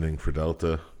good ending for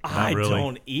Delta. I really.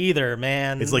 don't either,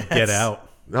 man. It's like Get Out.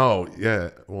 No, yeah.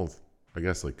 Well, I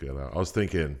guess like I was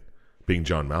thinking being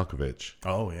John Malkovich.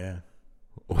 Oh, yeah.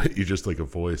 You just like a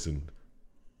voice in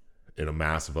a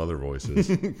mass of other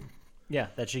voices. Yeah,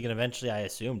 that she can eventually, I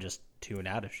assume, just tune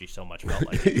out if she so much felt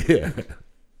like it.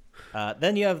 Yeah.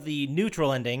 Then you have the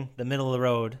neutral ending, the middle of the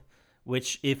road,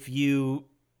 which if you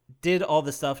did all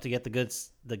the stuff to get the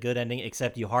good ending,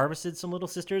 except you harvested some little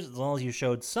sisters, as long as you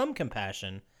showed some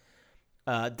compassion,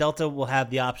 Delta will have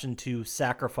the option to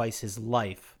sacrifice his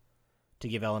life to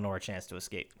give Eleanor a chance to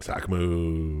escape. Sack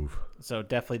move. So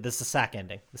definitely, this is the sack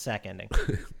ending.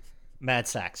 Mad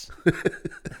sacks.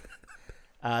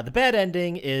 The bad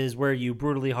ending is where you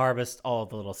brutally harvest all of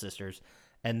the little sisters,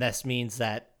 and this means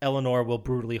that Eleanor will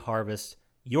brutally harvest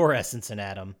your essence and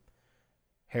atom,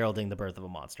 heralding the birth of a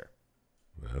monster.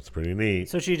 That's pretty neat.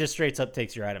 So she just straight up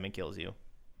takes your atom and kills you.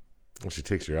 Well, she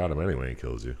takes your atom anyway and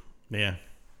kills you. Yeah.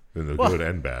 In the Well- good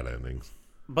and bad endings.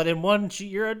 But in one,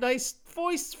 you're a nice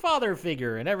voiced father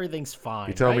figure, and everything's fine.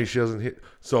 You tell me right? she doesn't hit.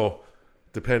 So,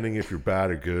 depending if you're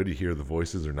bad or good, you hear the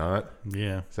voices or not.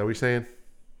 Yeah. Is that what you're saying?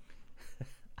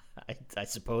 I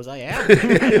suppose I am.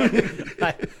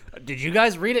 Did you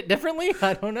guys read it differently?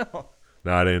 I don't know.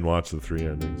 No, I didn't watch the 3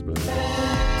 endings, but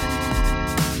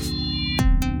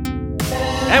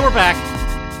And we're back.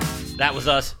 That was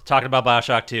us talking about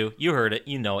BioShock 2. You heard it.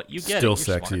 You know it. You get Still it.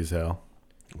 You're sexy as hell.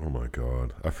 oh my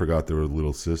god, I forgot there were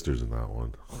little sisters in that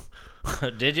one.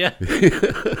 smart. Did you?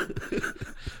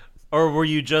 Or were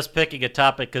you just picking a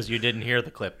topic because you didn't hear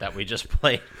the clip that we just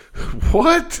played?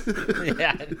 What?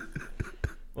 Yeah.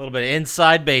 A little bit of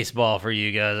inside baseball for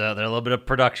you guys out there. A little bit of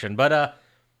production. But,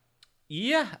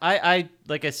 Yeah, I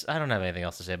don't have anything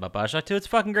else to say about BioShock 2. It's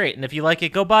fucking great, and if you like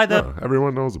it, go buy the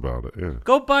Everyone knows about it. Yeah.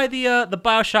 go buy the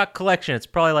BioShock collection. It's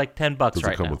probably like $10 Does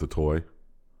right it come now. with a toy?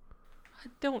 I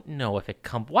don't know if it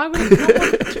comes. Why would it come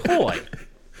with a toy?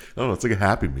 I don't know. It's like a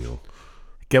Happy Meal.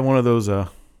 Get one of those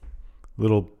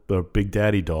little Big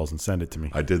Daddy dolls and send it to me.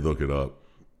 I did look it up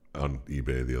on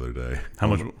eBay the other day. How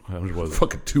much was it?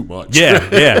 Fucking too much. Yeah.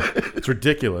 It's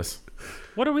ridiculous.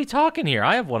 What are we talking here?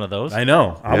 I have one of those. I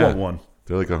know. I Yeah. want one.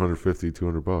 They're like $150,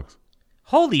 $200.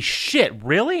 Holy shit!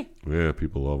 Really? Yeah,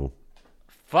 people love them.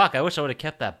 Fuck! I wish I would have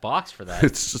kept that box for that.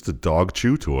 It's just a dog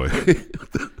chew toy.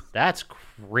 That's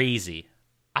crazy.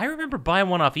 I remember buying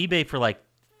one off eBay for like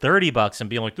 $30 and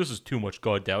being like, "This is too much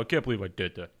goddamn. I can't believe I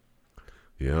did that."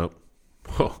 Yep.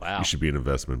 Well, Wow. You should be an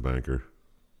investment banker.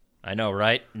 I know,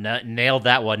 right? Nailed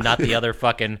that one. Not the other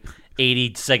fucking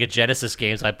 80 Sega Genesis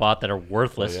games I bought that are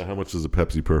worthless. Yeah, how much does a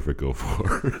Pepsi Perfect go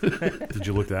for? Did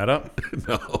you look that up?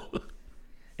 No.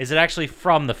 Is it actually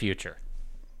from the future?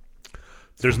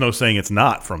 There's no saying it's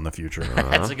not from the future.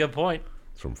 That's a good point.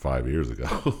 It's from 5 years ago.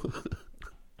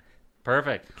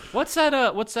 Perfect. What's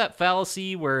that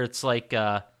fallacy where it's like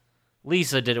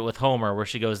Lisa did it with Homer where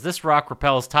she goes, "This rock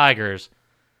repels tigers."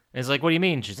 And he's like, "What do you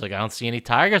mean?" She's like, "I don't see any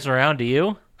tigers around, do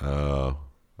you?"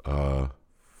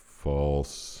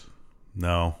 False.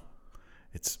 No.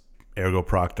 It's ergo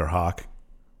proctor hoc.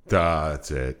 That's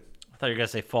it. I thought you were going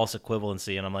to say false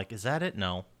equivalency, and I'm like, is that it?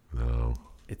 No. No.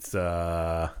 It's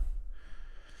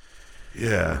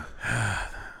Yeah.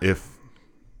 If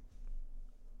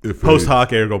post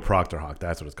hoc ergo proctor hoc.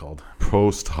 That's what it's called.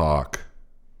 Post hoc.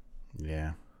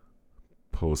 Yeah.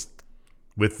 Post.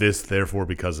 With this, therefore,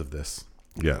 because of this.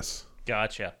 Yes.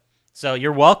 Gotcha. So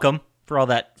you're welcome for all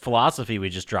that philosophy we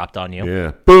just dropped on you.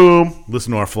 Yeah. Boom.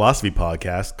 Listen to our philosophy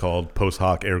podcast called Post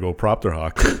Hoc Ergo Propter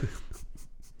Hoc.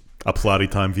 A plotty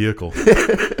time vehicle.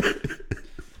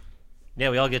 Yeah,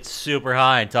 we all get super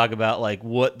high and talk about like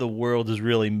what the world is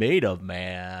really made of,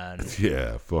 man.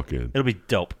 Yeah. Fucking. It'll be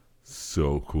dope.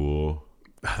 So cool.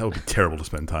 That would be terrible to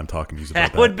spend time talking to you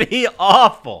about That would be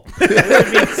awful. It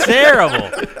would be terrible.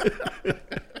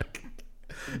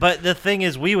 But the thing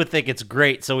is, we would think it's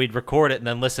great, so we'd record it and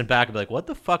then listen back and be like, what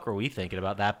the fuck were we thinking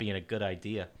about that being a good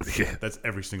idea? Yeah, that's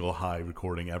every single high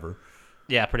recording ever.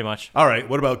 Yeah, pretty much. All right,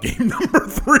 what about game number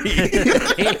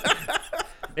 3?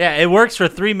 Yeah, it works for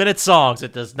 3-minute songs.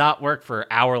 It does not work for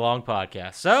hour-long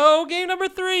podcasts. So, game number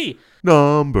 3.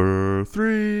 Number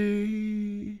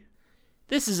 3.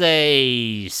 This is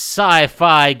a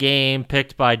sci-fi game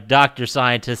picked by Dr.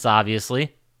 Scientist,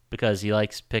 obviously, because he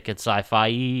likes picking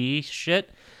sci-fi shit.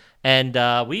 And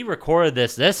we recorded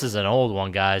this. This is an old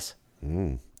one, guys.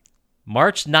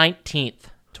 March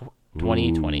 19th,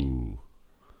 2020. Ooh.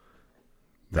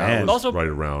 That Man. was Also- right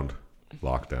around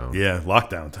lockdown. Yeah,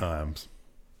 lockdown times.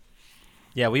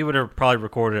 Yeah, we would have probably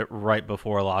recorded it right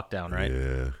before lockdown, right?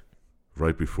 Yeah.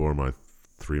 Right before my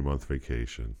 3-month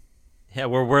vacation. Yeah,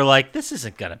 where we're like, this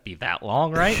isn't going to be that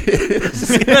long, right? This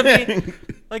is going to be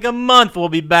like a month. We'll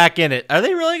be back in it. Are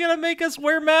they really going to make us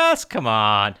wear masks? Come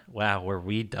on. Wow, were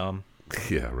we dumb?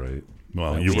 Yeah, right.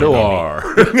 Well, you Still were. are.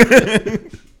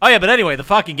 Oh, yeah, but anyway, the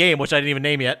fucking game, which I didn't even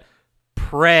name yet,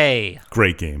 Prey.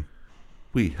 Great game.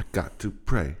 We got to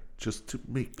pray just to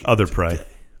make it. Other Prey.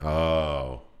 I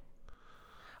Oh.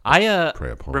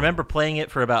 Prey upon. remember playing it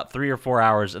for about 3 or 4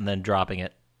 hours and then dropping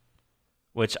it,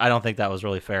 which I don't think that was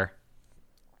really fair.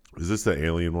 Is this the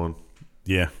alien one?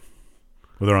 Yeah.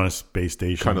 Well, they're on a space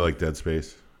station. Kind of like Dead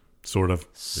Space. Sort of.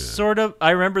 Sort of.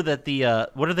 I remember that the,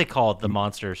 what are they called, the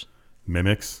monsters?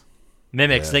 Mimics.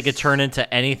 Mimics. They Yes. could turn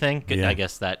into anything. Yeah. I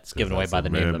guess that's given away That's by a the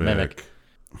name of the mimic.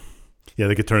 Yeah,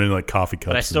 they could turn into like coffee cups.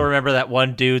 But I still remember that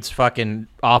one dude's fucking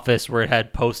office where it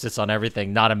had Post-its on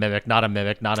everything. Not a mimic, not a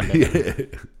mimic, not a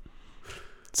mimic.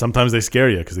 Sometimes they scare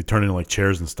you because they turn into like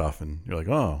chairs and stuff, and you're like,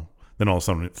 oh. Then all of a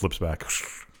sudden it flips back.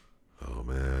 Oh,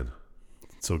 man.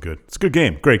 It's so good. It's a good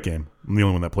game. Great game. I'm the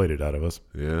only one that played it out of us.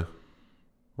 Yeah.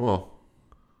 Well,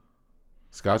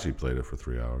 Scotchy played it for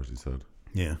 3 hours, he said.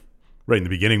 Yeah. Right in the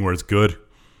beginning where it's good,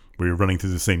 where you're running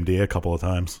through the same day a couple of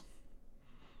times.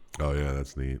 Oh, yeah,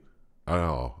 that's neat. I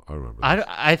remember this.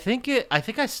 I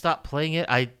think I stopped playing it.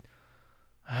 I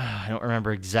don't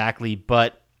remember exactly,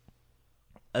 but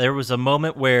there was a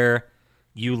moment where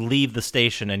you leave the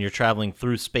station and you're traveling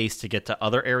through space to get to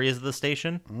other areas of the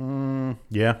station.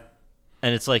 Yeah.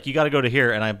 And it's like, you got to go to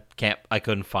here, and I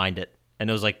couldn't find it. And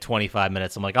it was like 25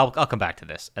 minutes. I'm like, I'll come back to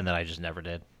this. And then I just never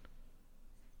did.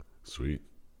 Sweet.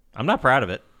 I'm not proud of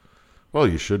it. Well,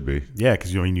 you should be. Yeah,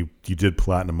 because you did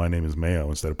platinum My Name is Mayo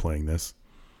instead of playing this.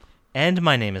 And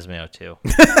My Name is Mayo, too.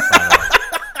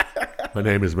 My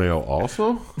name is Mayo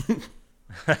also?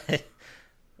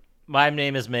 My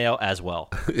Name is Mayo as well.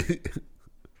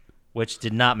 Which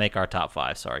did not make our top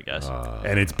 5. Sorry, guys.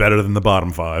 And it's better than the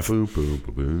bottom 5. Boo, boo,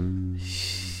 boo, boo.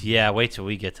 Yeah, wait till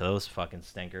we get to those fucking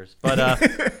stinkers.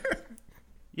 But,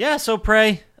 yeah, so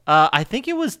Prey, I think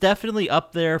it was definitely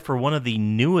up there for one of the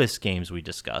newest games we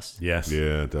discussed. Yes.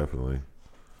 Yeah, definitely.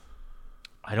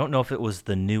 I don't know if it was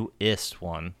the newest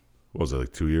one. What was it,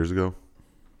 like 2 years ago?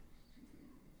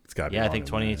 It's got to be. Yeah, I think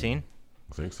longer than that. 2018.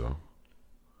 I think so.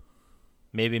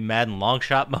 Maybe Madden Long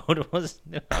Shot mode was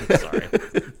new. I'm sorry.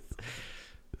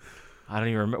 I don't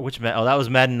even remember which Madden. Oh, that was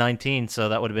Madden 19, so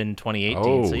that would have been 2018.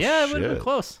 Oh, so yeah, it would have been shit.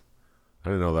 close. I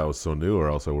didn't know that was so new, or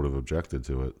else I would have objected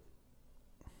to it.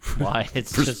 Why?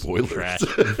 It's For just spoilers. trash.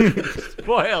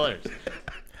 Spoilers.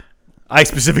 I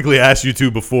specifically asked you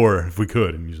two before if we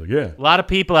could, and he's like, "Yeah." A lot of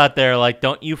people out there are like,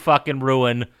 don't you fucking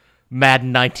ruin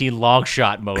Madden 19 Long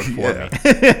Shot mode for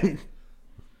me.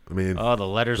 I mean, Oh, the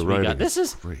letters the we got. writing This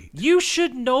is great. You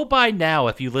should know by now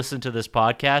if you listen to this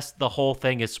podcast, the whole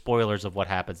thing is spoilers of what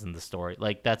happens in the story.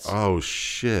 Like that's Oh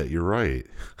shit, you're right.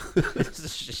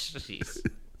 Jeez.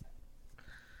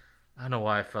 I don't know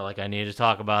why I felt like I needed to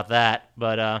talk about that,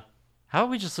 but how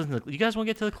about we just listen to you guys want to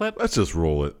get to the clip? Let's just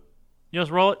roll it. You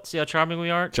just roll it, see how charming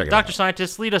we are? Check it Dr. out.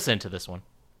 Scientist, lead us into this one.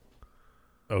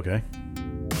 Okay.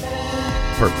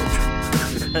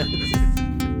 Perfect.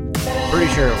 Pretty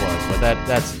sure it was, but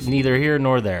that's neither here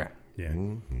nor there. Yeah.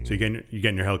 So you get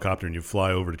in your helicopter and you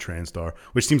fly over to TranStar,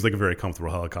 which seems like a very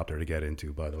comfortable helicopter to get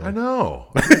into, by the way. I know.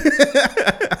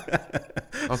 I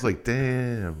was like,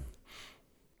 damn.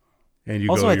 And you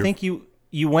Also, go I to your- think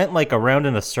you went like around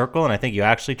in a circle, and I think you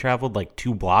actually traveled like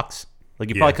 2 blocks. Like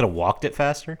you probably could have walked it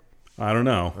faster. I don't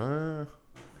know.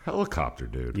 Helicopter,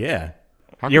 dude. Yeah.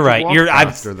 How could You're you right. walk I'm-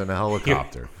 faster than a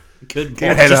helicopter. Good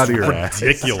Get head out of your ass.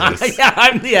 Ridiculous. Yeah,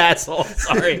 I'm the asshole.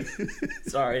 Sorry.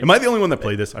 Sorry. Am I the only one that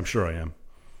played this? I'm sure I am.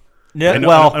 No, I know,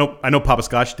 well, I know Papa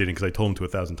Scotch did it because I told him to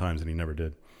 1,000 times and he never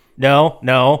did. no,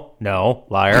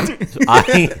 liar.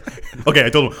 Okay, I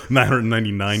told him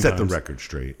 999 Set the times. record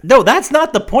straight. No, that's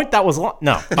not the point. That was no.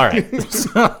 All right.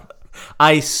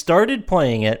 I started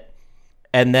playing it,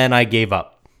 and then I gave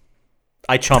up.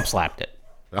 I chump slapped it.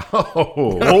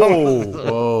 Oh,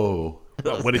 whoa.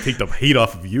 What did it take the hate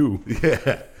off of you?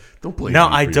 Yeah. Don't blame No,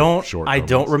 me I for your don't. I shortcomings.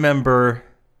 don't remember.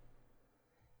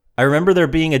 I remember there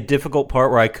being a difficult part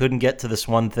where I couldn't get to this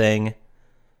one thing,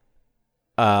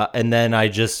 and then I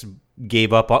just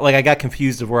gave up on. Like I got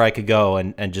confused of where I could go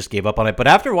and just gave up on it. But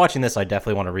after watching this, I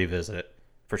definitely want to revisit it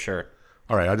for sure.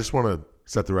 All right, I just want to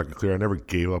set the record clear. I never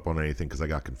gave up on anything because I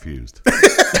got confused.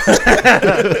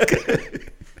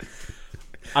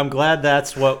 I'm glad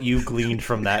that's what you gleaned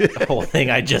from that whole thing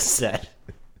I just said.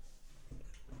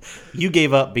 You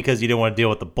gave up because you didn't want to deal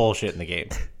with the bullshit in the game.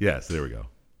 Yes, there we go.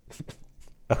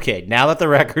 Okay, now that the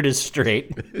record is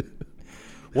straight,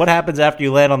 what happens after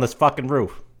you land on this fucking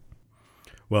roof?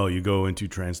 Well, you go into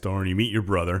TranStar and you meet your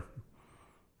brother.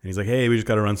 And he's like, hey, we just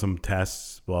got to run some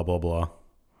tests, blah, blah, blah.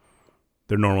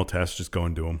 They're normal tests, just go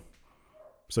and do them.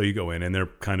 So you go in, and they're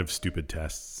kind of stupid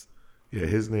tests, Yeah,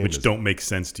 his name which is don't make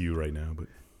sense to you right now. But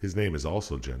his name is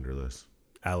also genderless.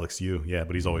 Alex Yu, yeah,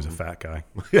 but he's always a fat guy.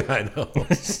 Yeah, I know.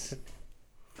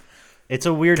 It's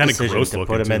a weird Kinda decision gross to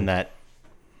looking, put him in too.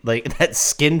 that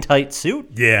skin tight suit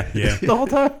Yeah, yeah. the whole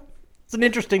time. It's an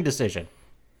interesting decision.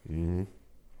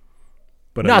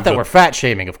 But Not you that go- we're fat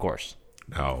shaming, of course.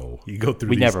 No. You go through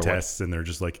We these never would. tests, and they're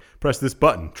just like, press this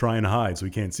button, try and hide so we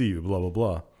can't see you, blah, blah,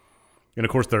 blah. And,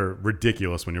 of course, they're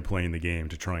ridiculous when you're playing the game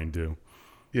to try and do.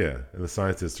 Yeah, and the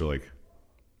scientists are like,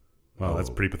 Wow, that's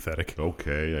Oh. pretty pathetic.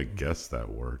 okay, I guess that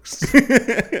works.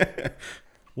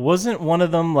 Wasn't one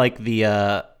of them like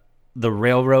the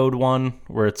railroad one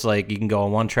where it's like you can go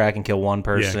on one track and kill one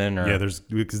person? Yeah, or yeah, there's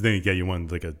because then you get you one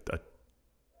like a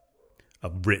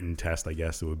written test, I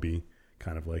guess it would be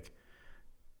kind of like.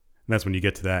 And that's when you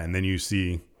get to that, and then you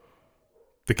see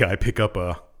the guy pick up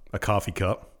a coffee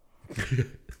cup,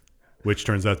 which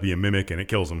turns out to be a mimic, and it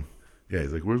kills him. Yeah,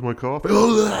 he's like, where's my coffee?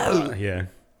 Yeah,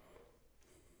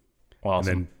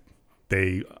 awesome. and then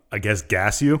they, I guess,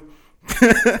 gas you,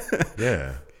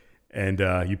 Yeah. and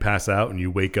you pass out, and you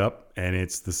wake up, and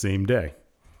it's the same day.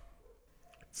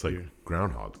 It's like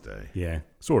Groundhog's Day. Yeah,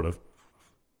 sort of.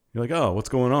 You're like, oh, what's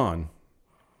going on?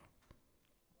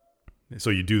 So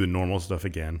you do the normal stuff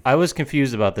again. I was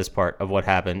confused about this part of what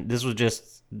happened. This was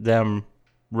just them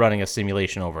running a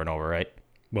simulation over and over, right?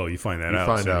 Well, you find that You out.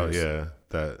 find as soon out, as- yeah,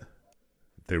 that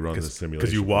they run the simulation.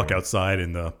 Because you walk for 'em. outside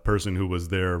and the person who was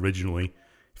there originally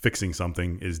fixing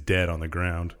something is dead on the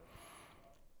ground.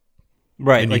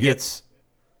 Right. And you Like get-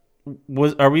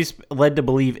 are we led to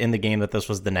believe in the game that this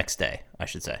was the next day, I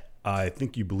should say. I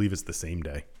think you believe it's the same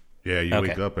day. Yeah, you Okay.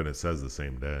 wake up and it says the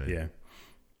same day. Yeah.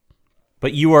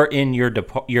 But you are in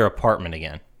your apartment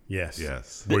again. Yes.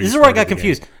 Yes. Where This you is where I started got the game.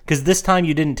 confused because this time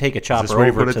you didn't take a Is chopper this where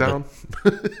you over put to it down?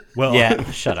 Well, Yeah,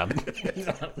 shut up.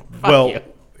 well, you.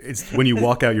 it's when you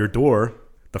walk out your door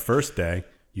the first day,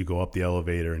 you go up the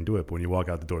elevator and do it. But when you walk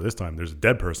out the door this time, there's a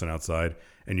dead person outside,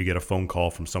 and you get a phone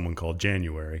call from someone called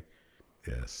January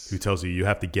Yes. who tells you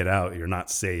have to get out. You're not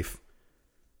safe.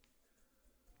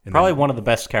 And Probably then- one of the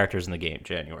best characters in the game,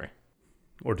 January.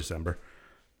 or December.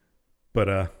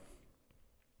 But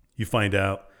you find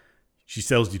out she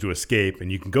tells you to escape,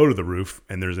 and you can go to the roof,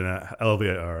 and there's an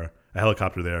elevator or a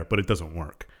helicopter there, but it doesn't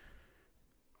work.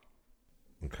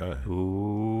 Okay.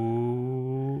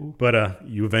 Ooh. But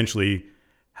you eventually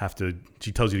have to.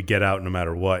 She tells you to get out no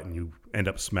matter what, and you end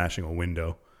up smashing a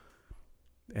window.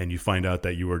 And you find out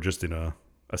that you were just in a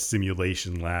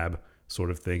simulation lab sort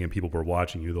of thing, and people were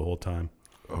watching you the whole time.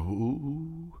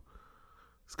 Oh.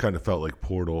 This kind of felt like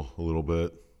Portal a little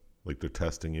bit. Like they're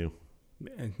testing you.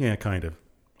 Yeah, kind of.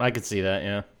 I could see that,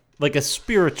 yeah. Like a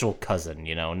spiritual cousin,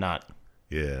 not...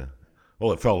 Yeah.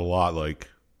 Well, it felt a lot like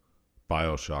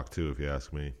BioShock too, if you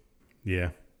ask me.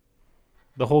 Yeah.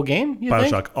 The whole game, you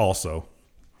think? BioShock also.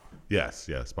 Yes,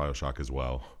 BioShock as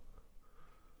well.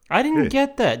 I didn't Hey.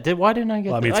 get that. Why didn't I get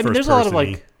Well, I that? mean, it's there's a lot of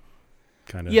first-person-y. like...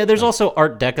 Kind of. Yeah, there's also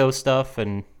Art Deco stuff,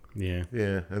 and... Yeah.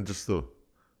 Yeah, and just I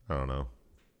don't know.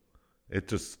 It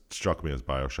just struck me as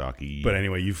BioShock-y. But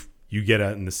anyway, you get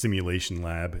out in the simulation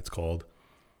lab, it's called,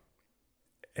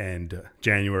 and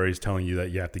January is telling you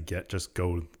that you have to just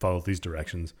go follow these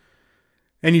directions,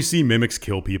 and you see mimics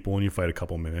kill people, and you fight a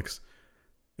couple mimics,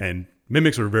 and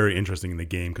mimics are very interesting in the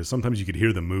game because sometimes you could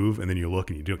hear them move, and then you look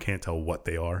and you can't tell what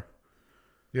they are.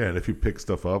 Yeah, and if you pick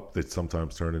stuff up, they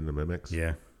sometimes turn into mimics.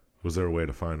 Yeah, Was there a way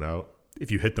to find out? if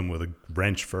you hit them with a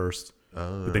wrench first,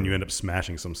 but then you end up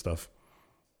smashing some stuff.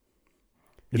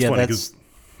 It's yeah, funny that's...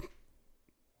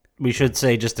 We should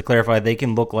say, just to clarify, they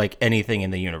can look like anything in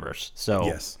the universe. So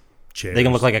yes, chairs. they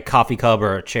can look like a coffee cup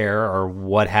or a chair or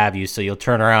what have you. So you'll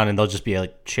turn around and they'll just be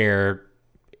like chair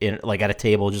in like at a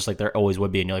table, just like there always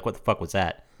would be. And you're like, what the fuck was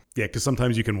that? Yeah, because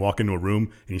sometimes you can walk into a room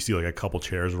and you see like a couple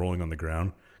chairs rolling on the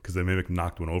ground because the mimic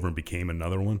knocked one over and became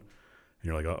another one. And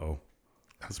you're like, uh-oh.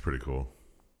 That's pretty cool.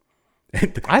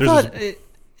 I thought it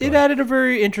added a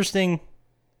very interesting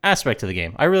aspect to the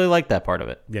game. I really liked that part of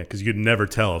it. Yeah, because you could never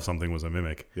tell if something was a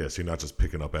mimic. Yeah, so you're not just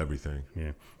picking up everything.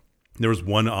 Yeah. There was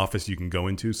one office you can go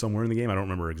into somewhere in the game. I don't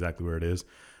remember exactly where it is.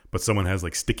 But someone has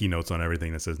like sticky notes on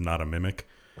everything that says not a mimic.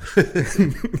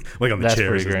 Like on the That's chair, it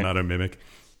pretty says great. not a mimic.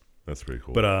 That's pretty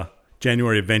cool. But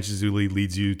January eventually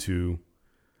leads you to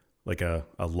like a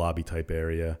lobby type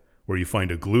area where you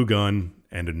find a glue gun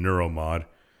and a neuromod.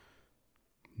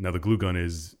 Now the glue gun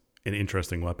is an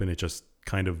interesting weapon. It just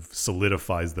kind of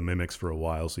solidifies the mimics for a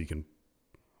while so you can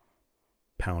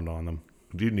pound on them.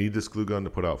 Do you need this glue gun to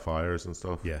put out fires and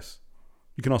stuff? Yes.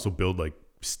 You can also build like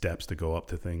steps to go up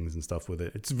to things and stuff with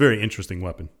it. It's a very interesting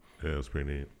weapon. Yeah, it's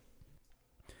pretty neat.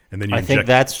 And then you I think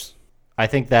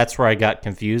inject that's where I got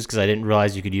confused because I didn't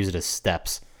realize you could use it as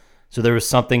steps. So there was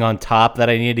something on top that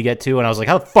I needed to get to, and I was like,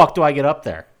 how the fuck do I get up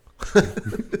there?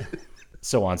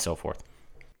 So on and so forth.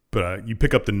 But you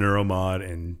pick up the neuromod,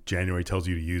 and January tells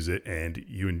you to use it, and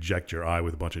you inject your eye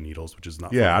with a bunch of needles, which is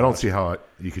not. Yeah, fun I to don't watch. see how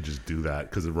you could just do that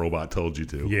because the robot told you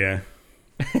to. Yeah,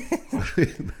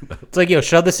 It's like, yo,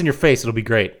 shove this in your face. It'll be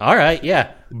great. All right,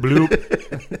 yeah. Bloop.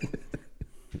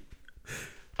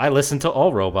 I listen to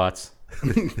all robots.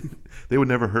 They would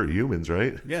never hurt humans,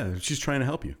 right? yeah. She's trying to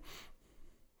help you.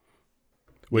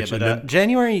 Which Yeah, and but then-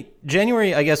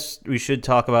 January, I guess we should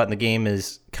talk about in the game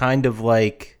is kind of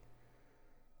like,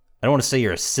 I don't want to say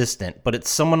your assistant, but it's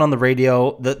someone on the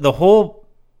radio. The whole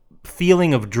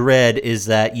feeling of dread is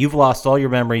that you've lost all your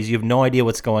memories. You have no idea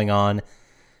what's going on.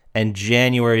 And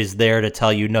January is there to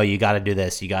tell you, no, you got to do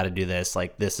this. You got to do this.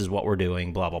 Like, this is what we're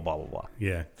doing, blah, blah, blah, blah, blah.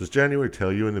 yeah, Does January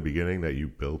tell you in the beginning that you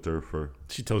built her for?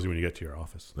 she tells you when you get to your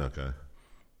office. Okay.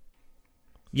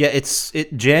 Yeah,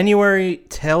 January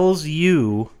tells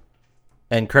you,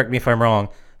 and correct me if I'm wrong,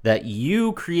 that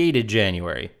you created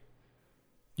January to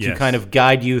Yes. kind of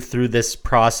guide you through this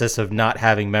process of not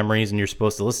having memories, and you're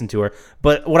supposed to listen to her.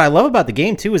 But what I love about the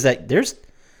game too is that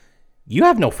you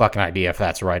have no fucking idea if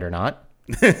that's right or not.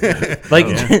 Like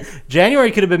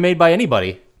January could have been made by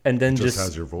anybody, and then just just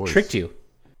has your voice. tricked you.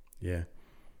 Yeah,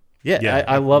 Yeah, Yeah,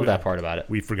 I love we- that part about it.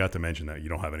 we forgot to mention that you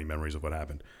don't have any memories of what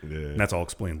happened, Yeah. and that's all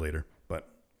explained later. But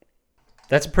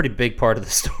That's a pretty big part of the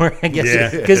story, I guess,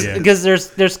 Yeah, because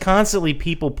yeah. there's constantly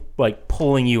people like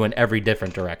pulling you in every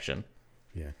different direction.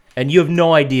 yeah, And you have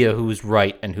no idea who's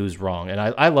right and who's wrong. And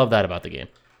I love that about the game.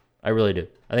 I really do.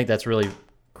 I think that's really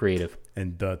creative.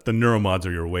 And the neuromods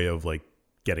are your way of like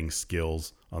getting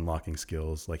skills, unlocking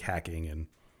skills, like hacking and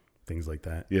things like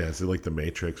that. Yeah, is it like the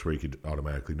Matrix where you could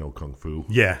automatically know Kung Fu?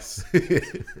 Yes.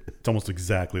 It's almost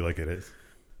exactly like it is.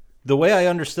 The way I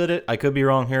understood it, I could be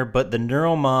wrong here, but the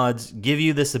neuromods give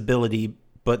you this ability,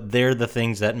 but they're the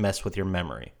things that mess with your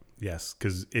memory. Yes,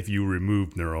 because if you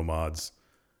remove neuromods,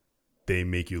 they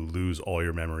make you lose all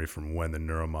your memory from when the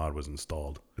neuromod was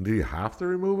installed. And do you have to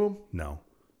remove them? No.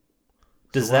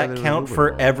 Does why are that they count removing for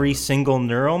them all? every single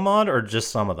neuromod or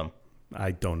just some of them?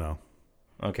 I don't know.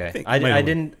 Okay. think I it might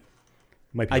didn't.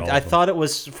 Might be all I of them. thought it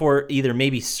was for either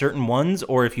maybe certain ones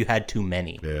or if you had too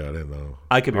many. Yeah, I didn't know.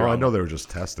 I could be I wrong. know they were just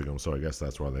testing them, so I guess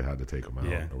that's why they had to take them out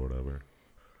Yeah. or whatever.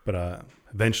 But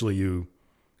eventually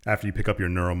after you pick up your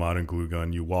neuromod and glue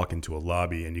gun, you walk into a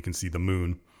lobby and you can see the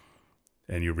moon,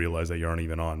 and you realize that you aren't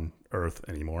even on Earth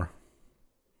anymore.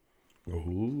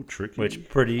 Ooh, tricky. Which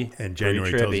pretty And pretty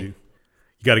January tells trippy. you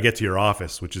got to get to your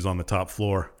office, which is on the top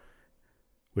floor,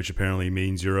 which apparently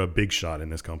means you're a big shot in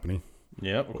this company.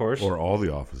 Yep, of course. Or all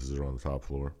the offices are on the top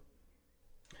floor.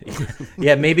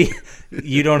 Yeah, maybe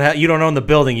you don't own the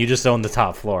building, you just own the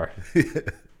top floor.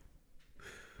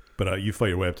 But you fight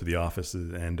your way up to the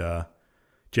offices, and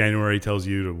January tells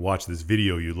you to watch this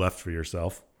video you left for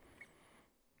yourself.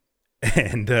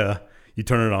 And you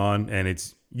turn it on, and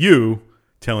it's you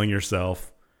telling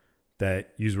yourself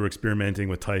that you were experimenting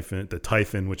with the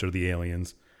Typhon, which are the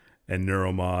aliens, and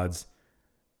neuromods.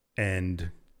 And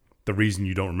the reason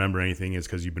you don't remember anything is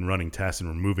because you've been running tests and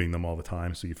removing them all the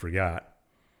time, so you forgot.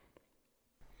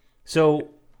 So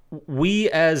we,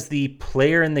 as the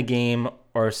player in the game,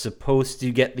 are supposed to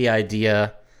get the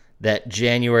idea that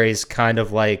January is kind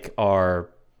of like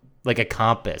like a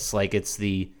compass, like it's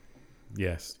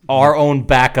Yes. our own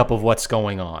backup of what's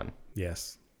going on.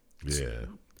 Yes. Yeah.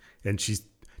 And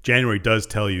January does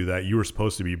tell you that you were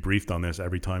supposed to be briefed on this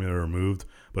every time they were removed,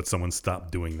 but someone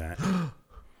stopped doing that.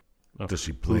 Does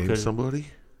she blame could- somebody?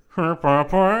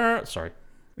 Sorry.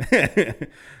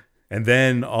 And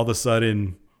then all of a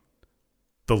sudden,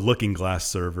 the Looking Glass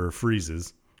server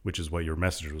freezes, which is what your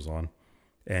message was on,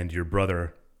 and your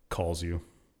brother calls you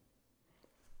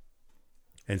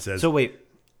and says, So wait,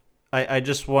 I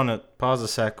just want to pause a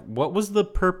sec. What was the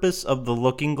purpose of the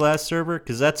Looking Glass server?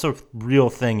 Because that's a real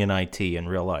thing in IT in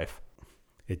real life.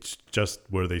 it's just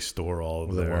where they store all of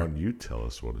Well, then why their don't you tell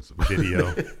us what it's about?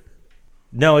 video.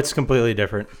 No, it's completely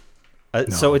different.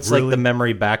 So it's like really? the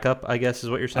memory backup, I guess, is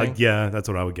what you're saying? Yeah, that's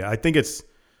what I would get. I think it's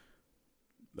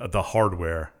the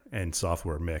hardware and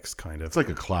software mix, kind of. It's like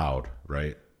a cloud,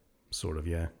 right? Sort of,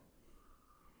 yeah.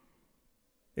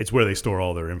 It's where they store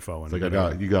all their info. And It's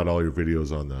like you got all your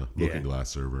videos on the Looking Glass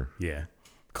server. Yeah.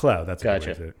 Cloud, that's what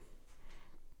Gotcha. it.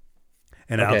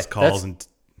 And Okay, Alex calls that's- and...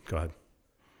 Go ahead.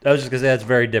 I was just going to say that's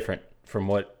very different from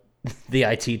what the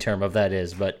IT term of that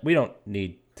is, but we don't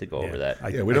need to go over that.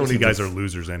 Yeah, we don't need... You guys are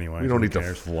losers anyway. We don't Who need to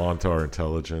cares? flaunt our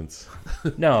intelligence.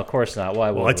 No, of course not.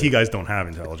 Why would Well, IT we? guys don't have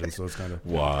intelligence, so it's kind of...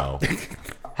 Wow.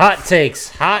 Hot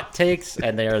takes,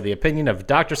 and they are the opinion of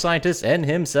Dr. Scientist and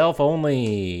himself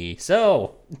only.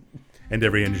 So, And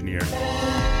every engineer.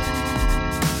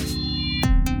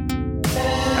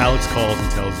 Alex calls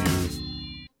and tells you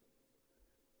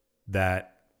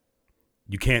that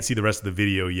you can't see the rest of the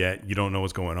video yet. You don't know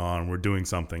what's going on. We're doing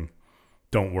something.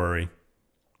 Don't worry.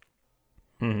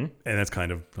 Mm-hmm. And that's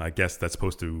kind of, I guess that's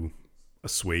supposed to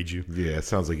assuage you. Yeah, it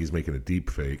sounds like he's making a deep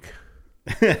fake.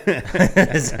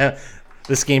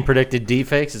 this game predicted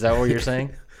deepfakes. Is that what you're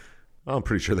saying? I'm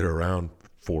pretty sure they're around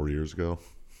 4 years ago.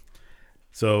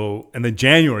 So, and then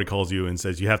January calls you and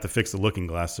says you have to fix the Looking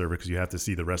Glass server because you have to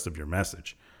see the rest of your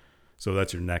message. So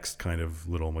that's your next kind of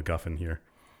little MacGuffin here.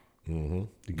 Mm-hmm.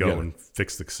 You go and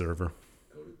fix the server.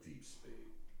 Go to deep storage.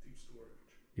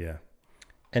 Yeah.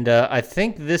 And I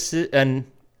think this is, and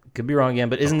could be wrong again,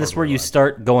 but isn't this where you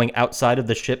start going outside of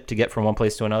the ship to get from one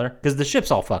place to another? Because the ship's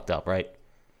all fucked up, right?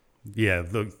 Yeah,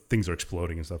 the things are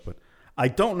exploding and stuff, but I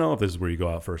don't know if this is where you go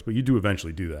out first, but you do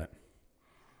eventually do that.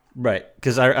 Right,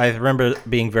 because I remember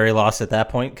being very lost at that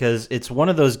point, because it's one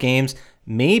of those games,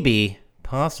 maybe,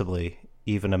 possibly,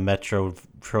 even a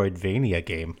Metroidvania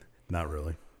game. Not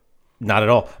really. Not at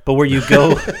all. But where you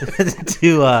go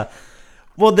to,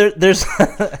 well, there's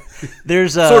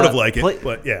Sort of like it,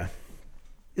 but yeah.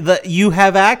 You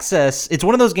have access. It's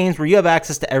one of those games where you have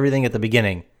access to everything at the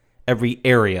beginning, every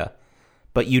area,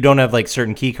 but you don't have like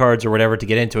certain key cards or whatever to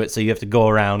get into it. So you have to go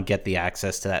around, get the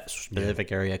access to that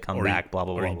specific area, come back, blah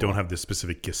blah blah. Or you blah, don't blah. have the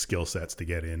specific skill sets to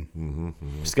get in.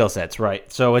 Skill sets,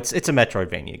 right? So it's a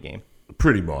Metroidvania game.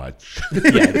 Pretty much. Yeah,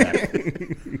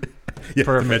 exactly. Yeah,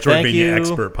 Perfect. the Thank Metroidvania you.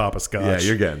 expert, Papa Scotch. Yeah,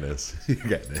 you're getting this. You're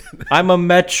getting it. I'm a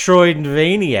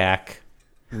Metroidvaniac.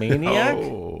 Maniac?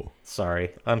 Oh.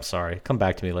 Sorry. I'm sorry. Come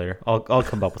back to me later. I'll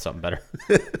come up with something better.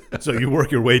 So you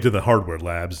work your way to the hardware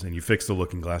labs and you fix the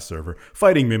Looking Glass server,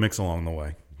 fighting mimics along the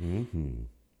way. Mm-hmm.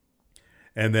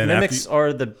 And then Mimics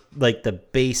are the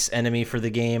base enemy for the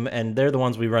game, and they're the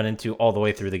ones we run into all the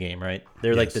way through the game, right?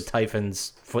 They're like the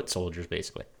Typhon's foot soldiers,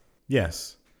 basically.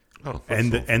 yes, Oh,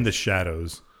 and the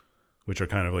shadows, which are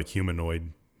kind of like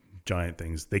humanoid giant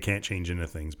things. They can't change into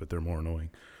things, but they're more annoying.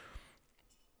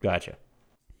 Gotcha.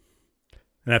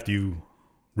 And after you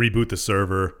reboot the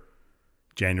server,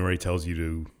 January tells you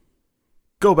to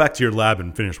go back to your lab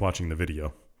and finish watching the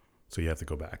video. So you have to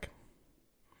go back.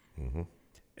 Mm-hmm.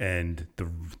 And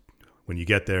when you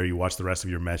get there, you watch the rest of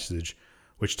your message,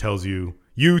 which tells you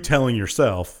telling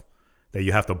yourself that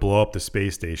you have to blow up the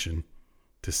space station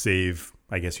to save,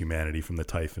 I guess, humanity from the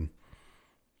Typhon.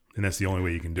 And that's the only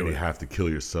way you can do And it. you have to kill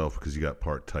yourself because you got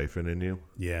part Typhon in you.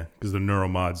 Yeah, because the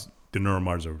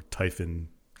neuromods are Typhon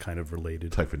kind of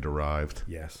related. Typhon derived.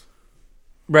 Yes.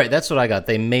 Right, that's what I got.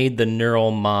 They made the neural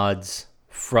mods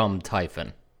from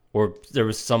Typhon. Or there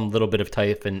was some little bit of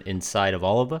Typhon inside of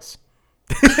all of us.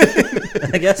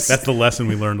 I guess. That's the lesson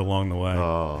we learned along the way.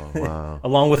 Oh, wow.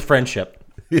 Along with friendship.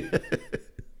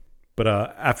 But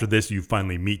after this, you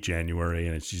finally meet January,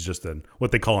 and she's just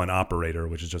what they call an operator,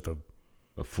 which is just a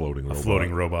floating robot.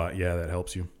 floating robot. Yeah, that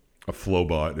helps you. A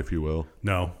flowbot, if you will.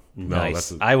 No. No, Nice.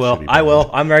 that's a I will. shitty I band. will.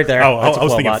 I'm right there. Oh, That's a I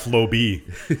was thinking Flowbot.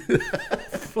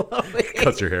 Flow B.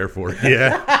 Cuts your hair for it.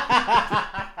 Yeah.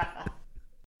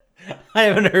 I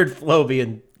haven't heard Floby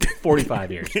in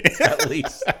 45 years, at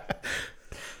least.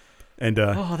 And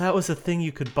Oh, that was a thing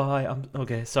you could buy.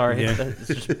 Okay, sorry. Yeah. It's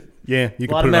just, yeah, you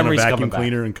can lot put of it on a memories vacuum coming back.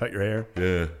 cleaner and cut your hair.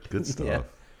 Yeah, good stuff. Yeah.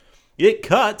 It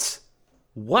cuts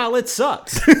while it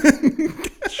sucks.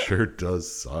 Sure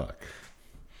does suck.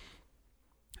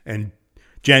 And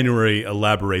January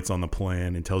elaborates on the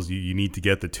plan and tells you need to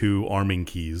get the 2 arming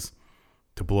keys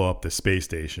to blow up the space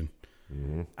station.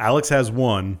 Mm-hmm. Alex has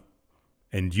one,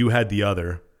 and you had the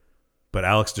other, but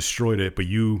Alex destroyed it, but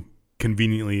you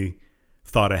conveniently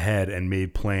thought ahead and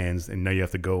made plans, and now you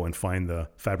have to go and find the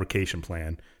fabrication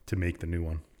plan to make the new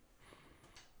one.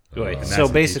 Wait, that's so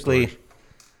the basically, deep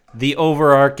the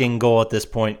overarching goal at this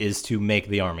point is to make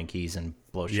the arming keys and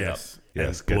blow shit up.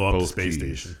 Yes, and get blow up the both space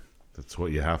keys. station. That's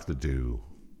what you have to do.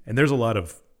 And there's a lot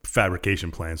of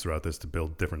fabrication plans throughout this to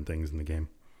build different things in the game.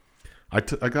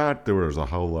 There was a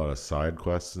whole lot of side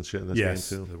quests and shit in this Yes,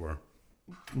 game too. there were.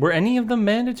 Were any of them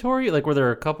mandatory? Like, were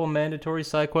there a couple mandatory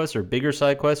side quests or bigger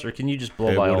side quests, or can you just blow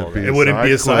It by all wouldn't of be them? It wouldn't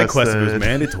be a side quest if it was then.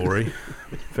 mandatory.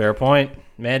 Fair point.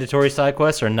 Mandatory side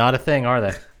quests are not a thing, are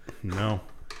they? No.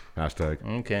 Hashtag.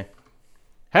 Okay.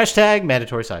 Hashtag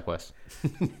mandatory side quests.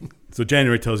 So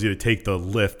January tells you to take the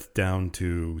lift down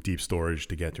to deep storage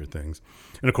to get your things.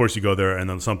 And of course you go there and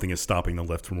then something is stopping the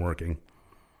lift from working.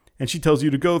 And she tells you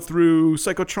to go through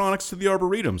psychotronics to the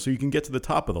Arboretum so you can get to the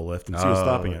top of the lift and see what's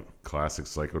stopping it. Classic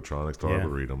Psychotronics to Yeah.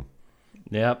 Arboretum.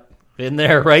 Yep. Been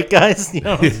there, right, guys? You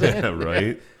know what I'm saying? Yeah,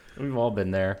 right? We've all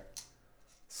been there.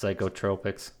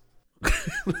 Psychotropics.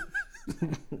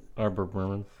 Arbor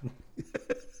Burman.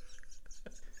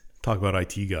 Talk about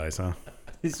IT guys, huh?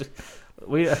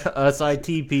 Us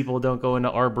IT people don't go into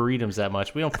arboretums that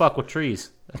much. We don't fuck with trees.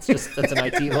 That's an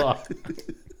IT law.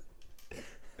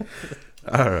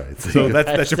 All right. So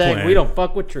that's your Hashtag, plan. we don't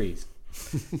fuck with trees.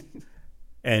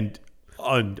 And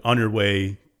on your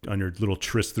way, on your little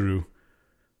tryst through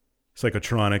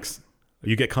Psychotronics,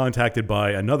 you get contacted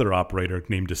by another operator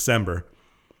named December,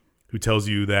 who tells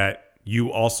you that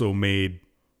you also made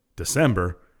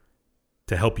December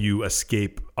to help you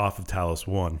escape off of Talos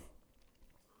 1.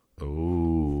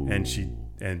 Oh.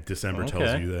 And December tells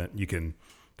Okay. you that you can.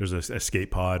 There's an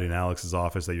escape pod in Alex's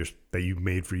office that you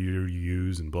made for you to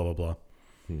use, and blah blah blah.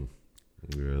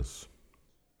 Yes.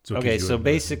 So it Okay, gives you so a-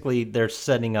 basically they're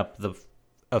setting up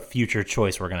a future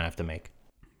choice we're gonna have to make.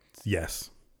 yes,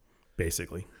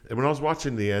 basically, And when I was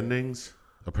watching the endings,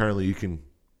 apparently you can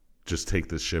just take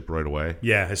this ship right away.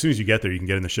 yeah. As soon as you get there, you can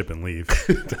get in the ship and leave.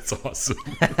 That's awesome.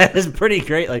 It's pretty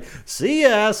great. Like, see ya,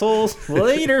 assholes.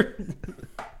 Later.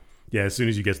 Yeah, as soon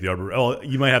as you get to the arbor, well,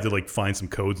 you might have to like find some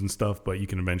codes and stuff, but you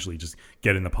can eventually just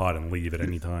get in the pod and leave at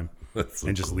any time, That's so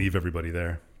and just leave everybody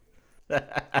there.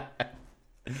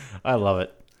 I love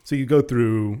it. So you go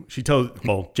through.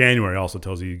 January also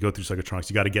tells you go through Psychotronics.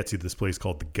 You got to get to this place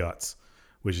called the Guts,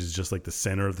 which is just like the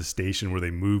center of the station where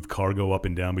they move cargo up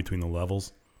and down between the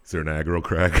levels. Is there an aggro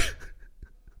crack?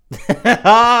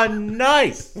 Ah,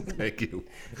 nice. Thank you.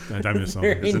 I'm just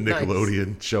There's a Nice.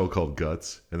 Nickelodeon show called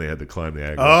Guts, and they had to climb the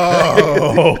aggro.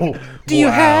 Oh, Do you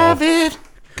have it?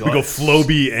 we go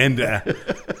Floby and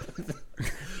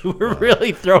We're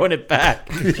really throwing it back.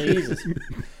 Jesus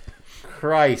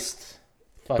Christ.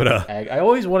 Fucking I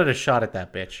always wanted a shot at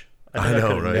that bitch. I know,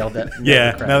 could've right? nailed that- nailed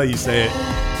Yeah, the crap now out that of you it. say it.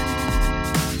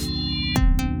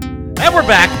 And we're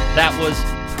back. That was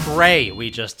Prey.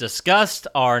 We just discussed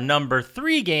our number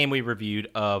 3 game we reviewed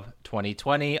of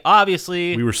 2020.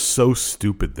 Obviously, We were so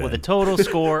stupid then. with a total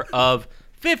score of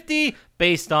 50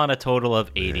 based on a total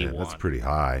of 81. That's pretty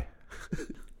high.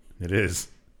 It is.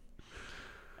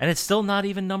 And it's still not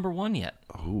even number 1 yet.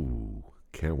 Ooh,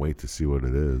 can't wait to see what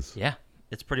it is. Yeah,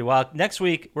 it's pretty wild. Next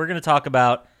week, we're going to talk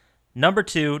about number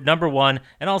 2, number 1,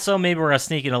 and also maybe we're going to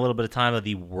sneak in a little bit of time of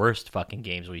the worst fucking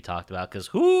games we talked about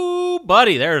because, whoo,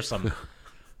 buddy, there are some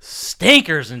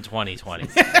stinkers in 2020.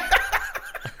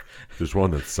 There's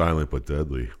one that's silent but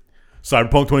deadly.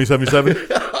 Cyberpunk 2077.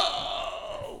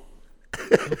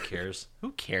 Who cares?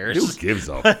 Who cares? Who gives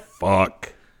a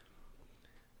fuck?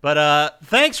 But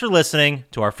thanks for listening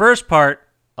to our first part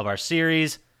of our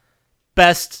series,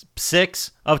 Best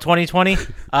 6 of 2020.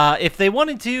 If they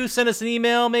wanted to send us an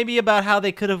email, maybe about how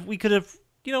we could have,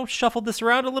 shuffled this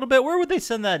around a little bit, where would they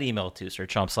send that email to, Sir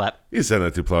Chumpslap? You send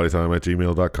that to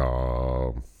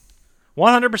plowdytime@gmail.com.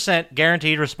 100%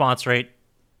 guaranteed response rate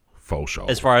Faux show.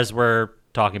 as far as we're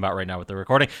talking about right now with the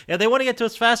recording. If they want to get to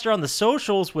us faster on the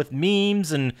socials with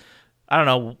memes and, I don't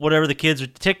know, whatever the kids are,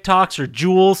 TikToks or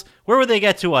Jewels, where would they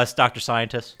get to us, Dr.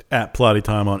 Scientist? At Plotty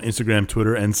Time on Instagram,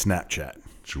 Twitter, and Snapchat.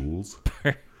 Jules?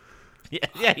 Yeah,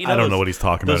 I don't know what he's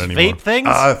talking about those anymore. vape things?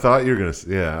 I thought you were gonna.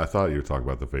 Yeah, I thought you were talking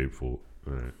about the Fateful.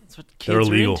 All right. That's what They're kids are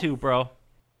illegal. into, bro.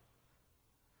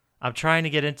 I'm trying to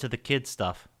get into the kid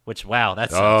stuff, which, wow,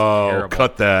 that sounds Oh, terrible.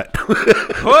 cut that.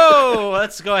 Whoa,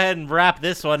 let's go ahead and wrap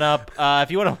this one up. If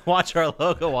you want to watch our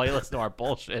logo while you listen to our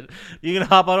bullshit, you can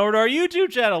hop on over to our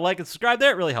YouTube channel, like and subscribe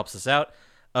there. It really helps us out.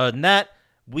 Other than that,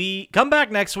 we come back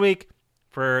next week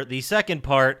for the second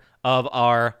part of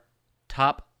our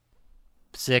top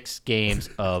 6 games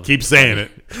of Keep saying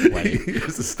it. 2020.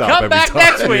 Just stop Come every back time.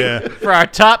 next week Yeah. for our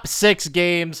top 6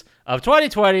 games of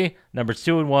 2020, numbers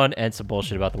 2 and 1, and some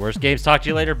bullshit about the worst games. Talk to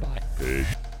you later. Bye. Peace.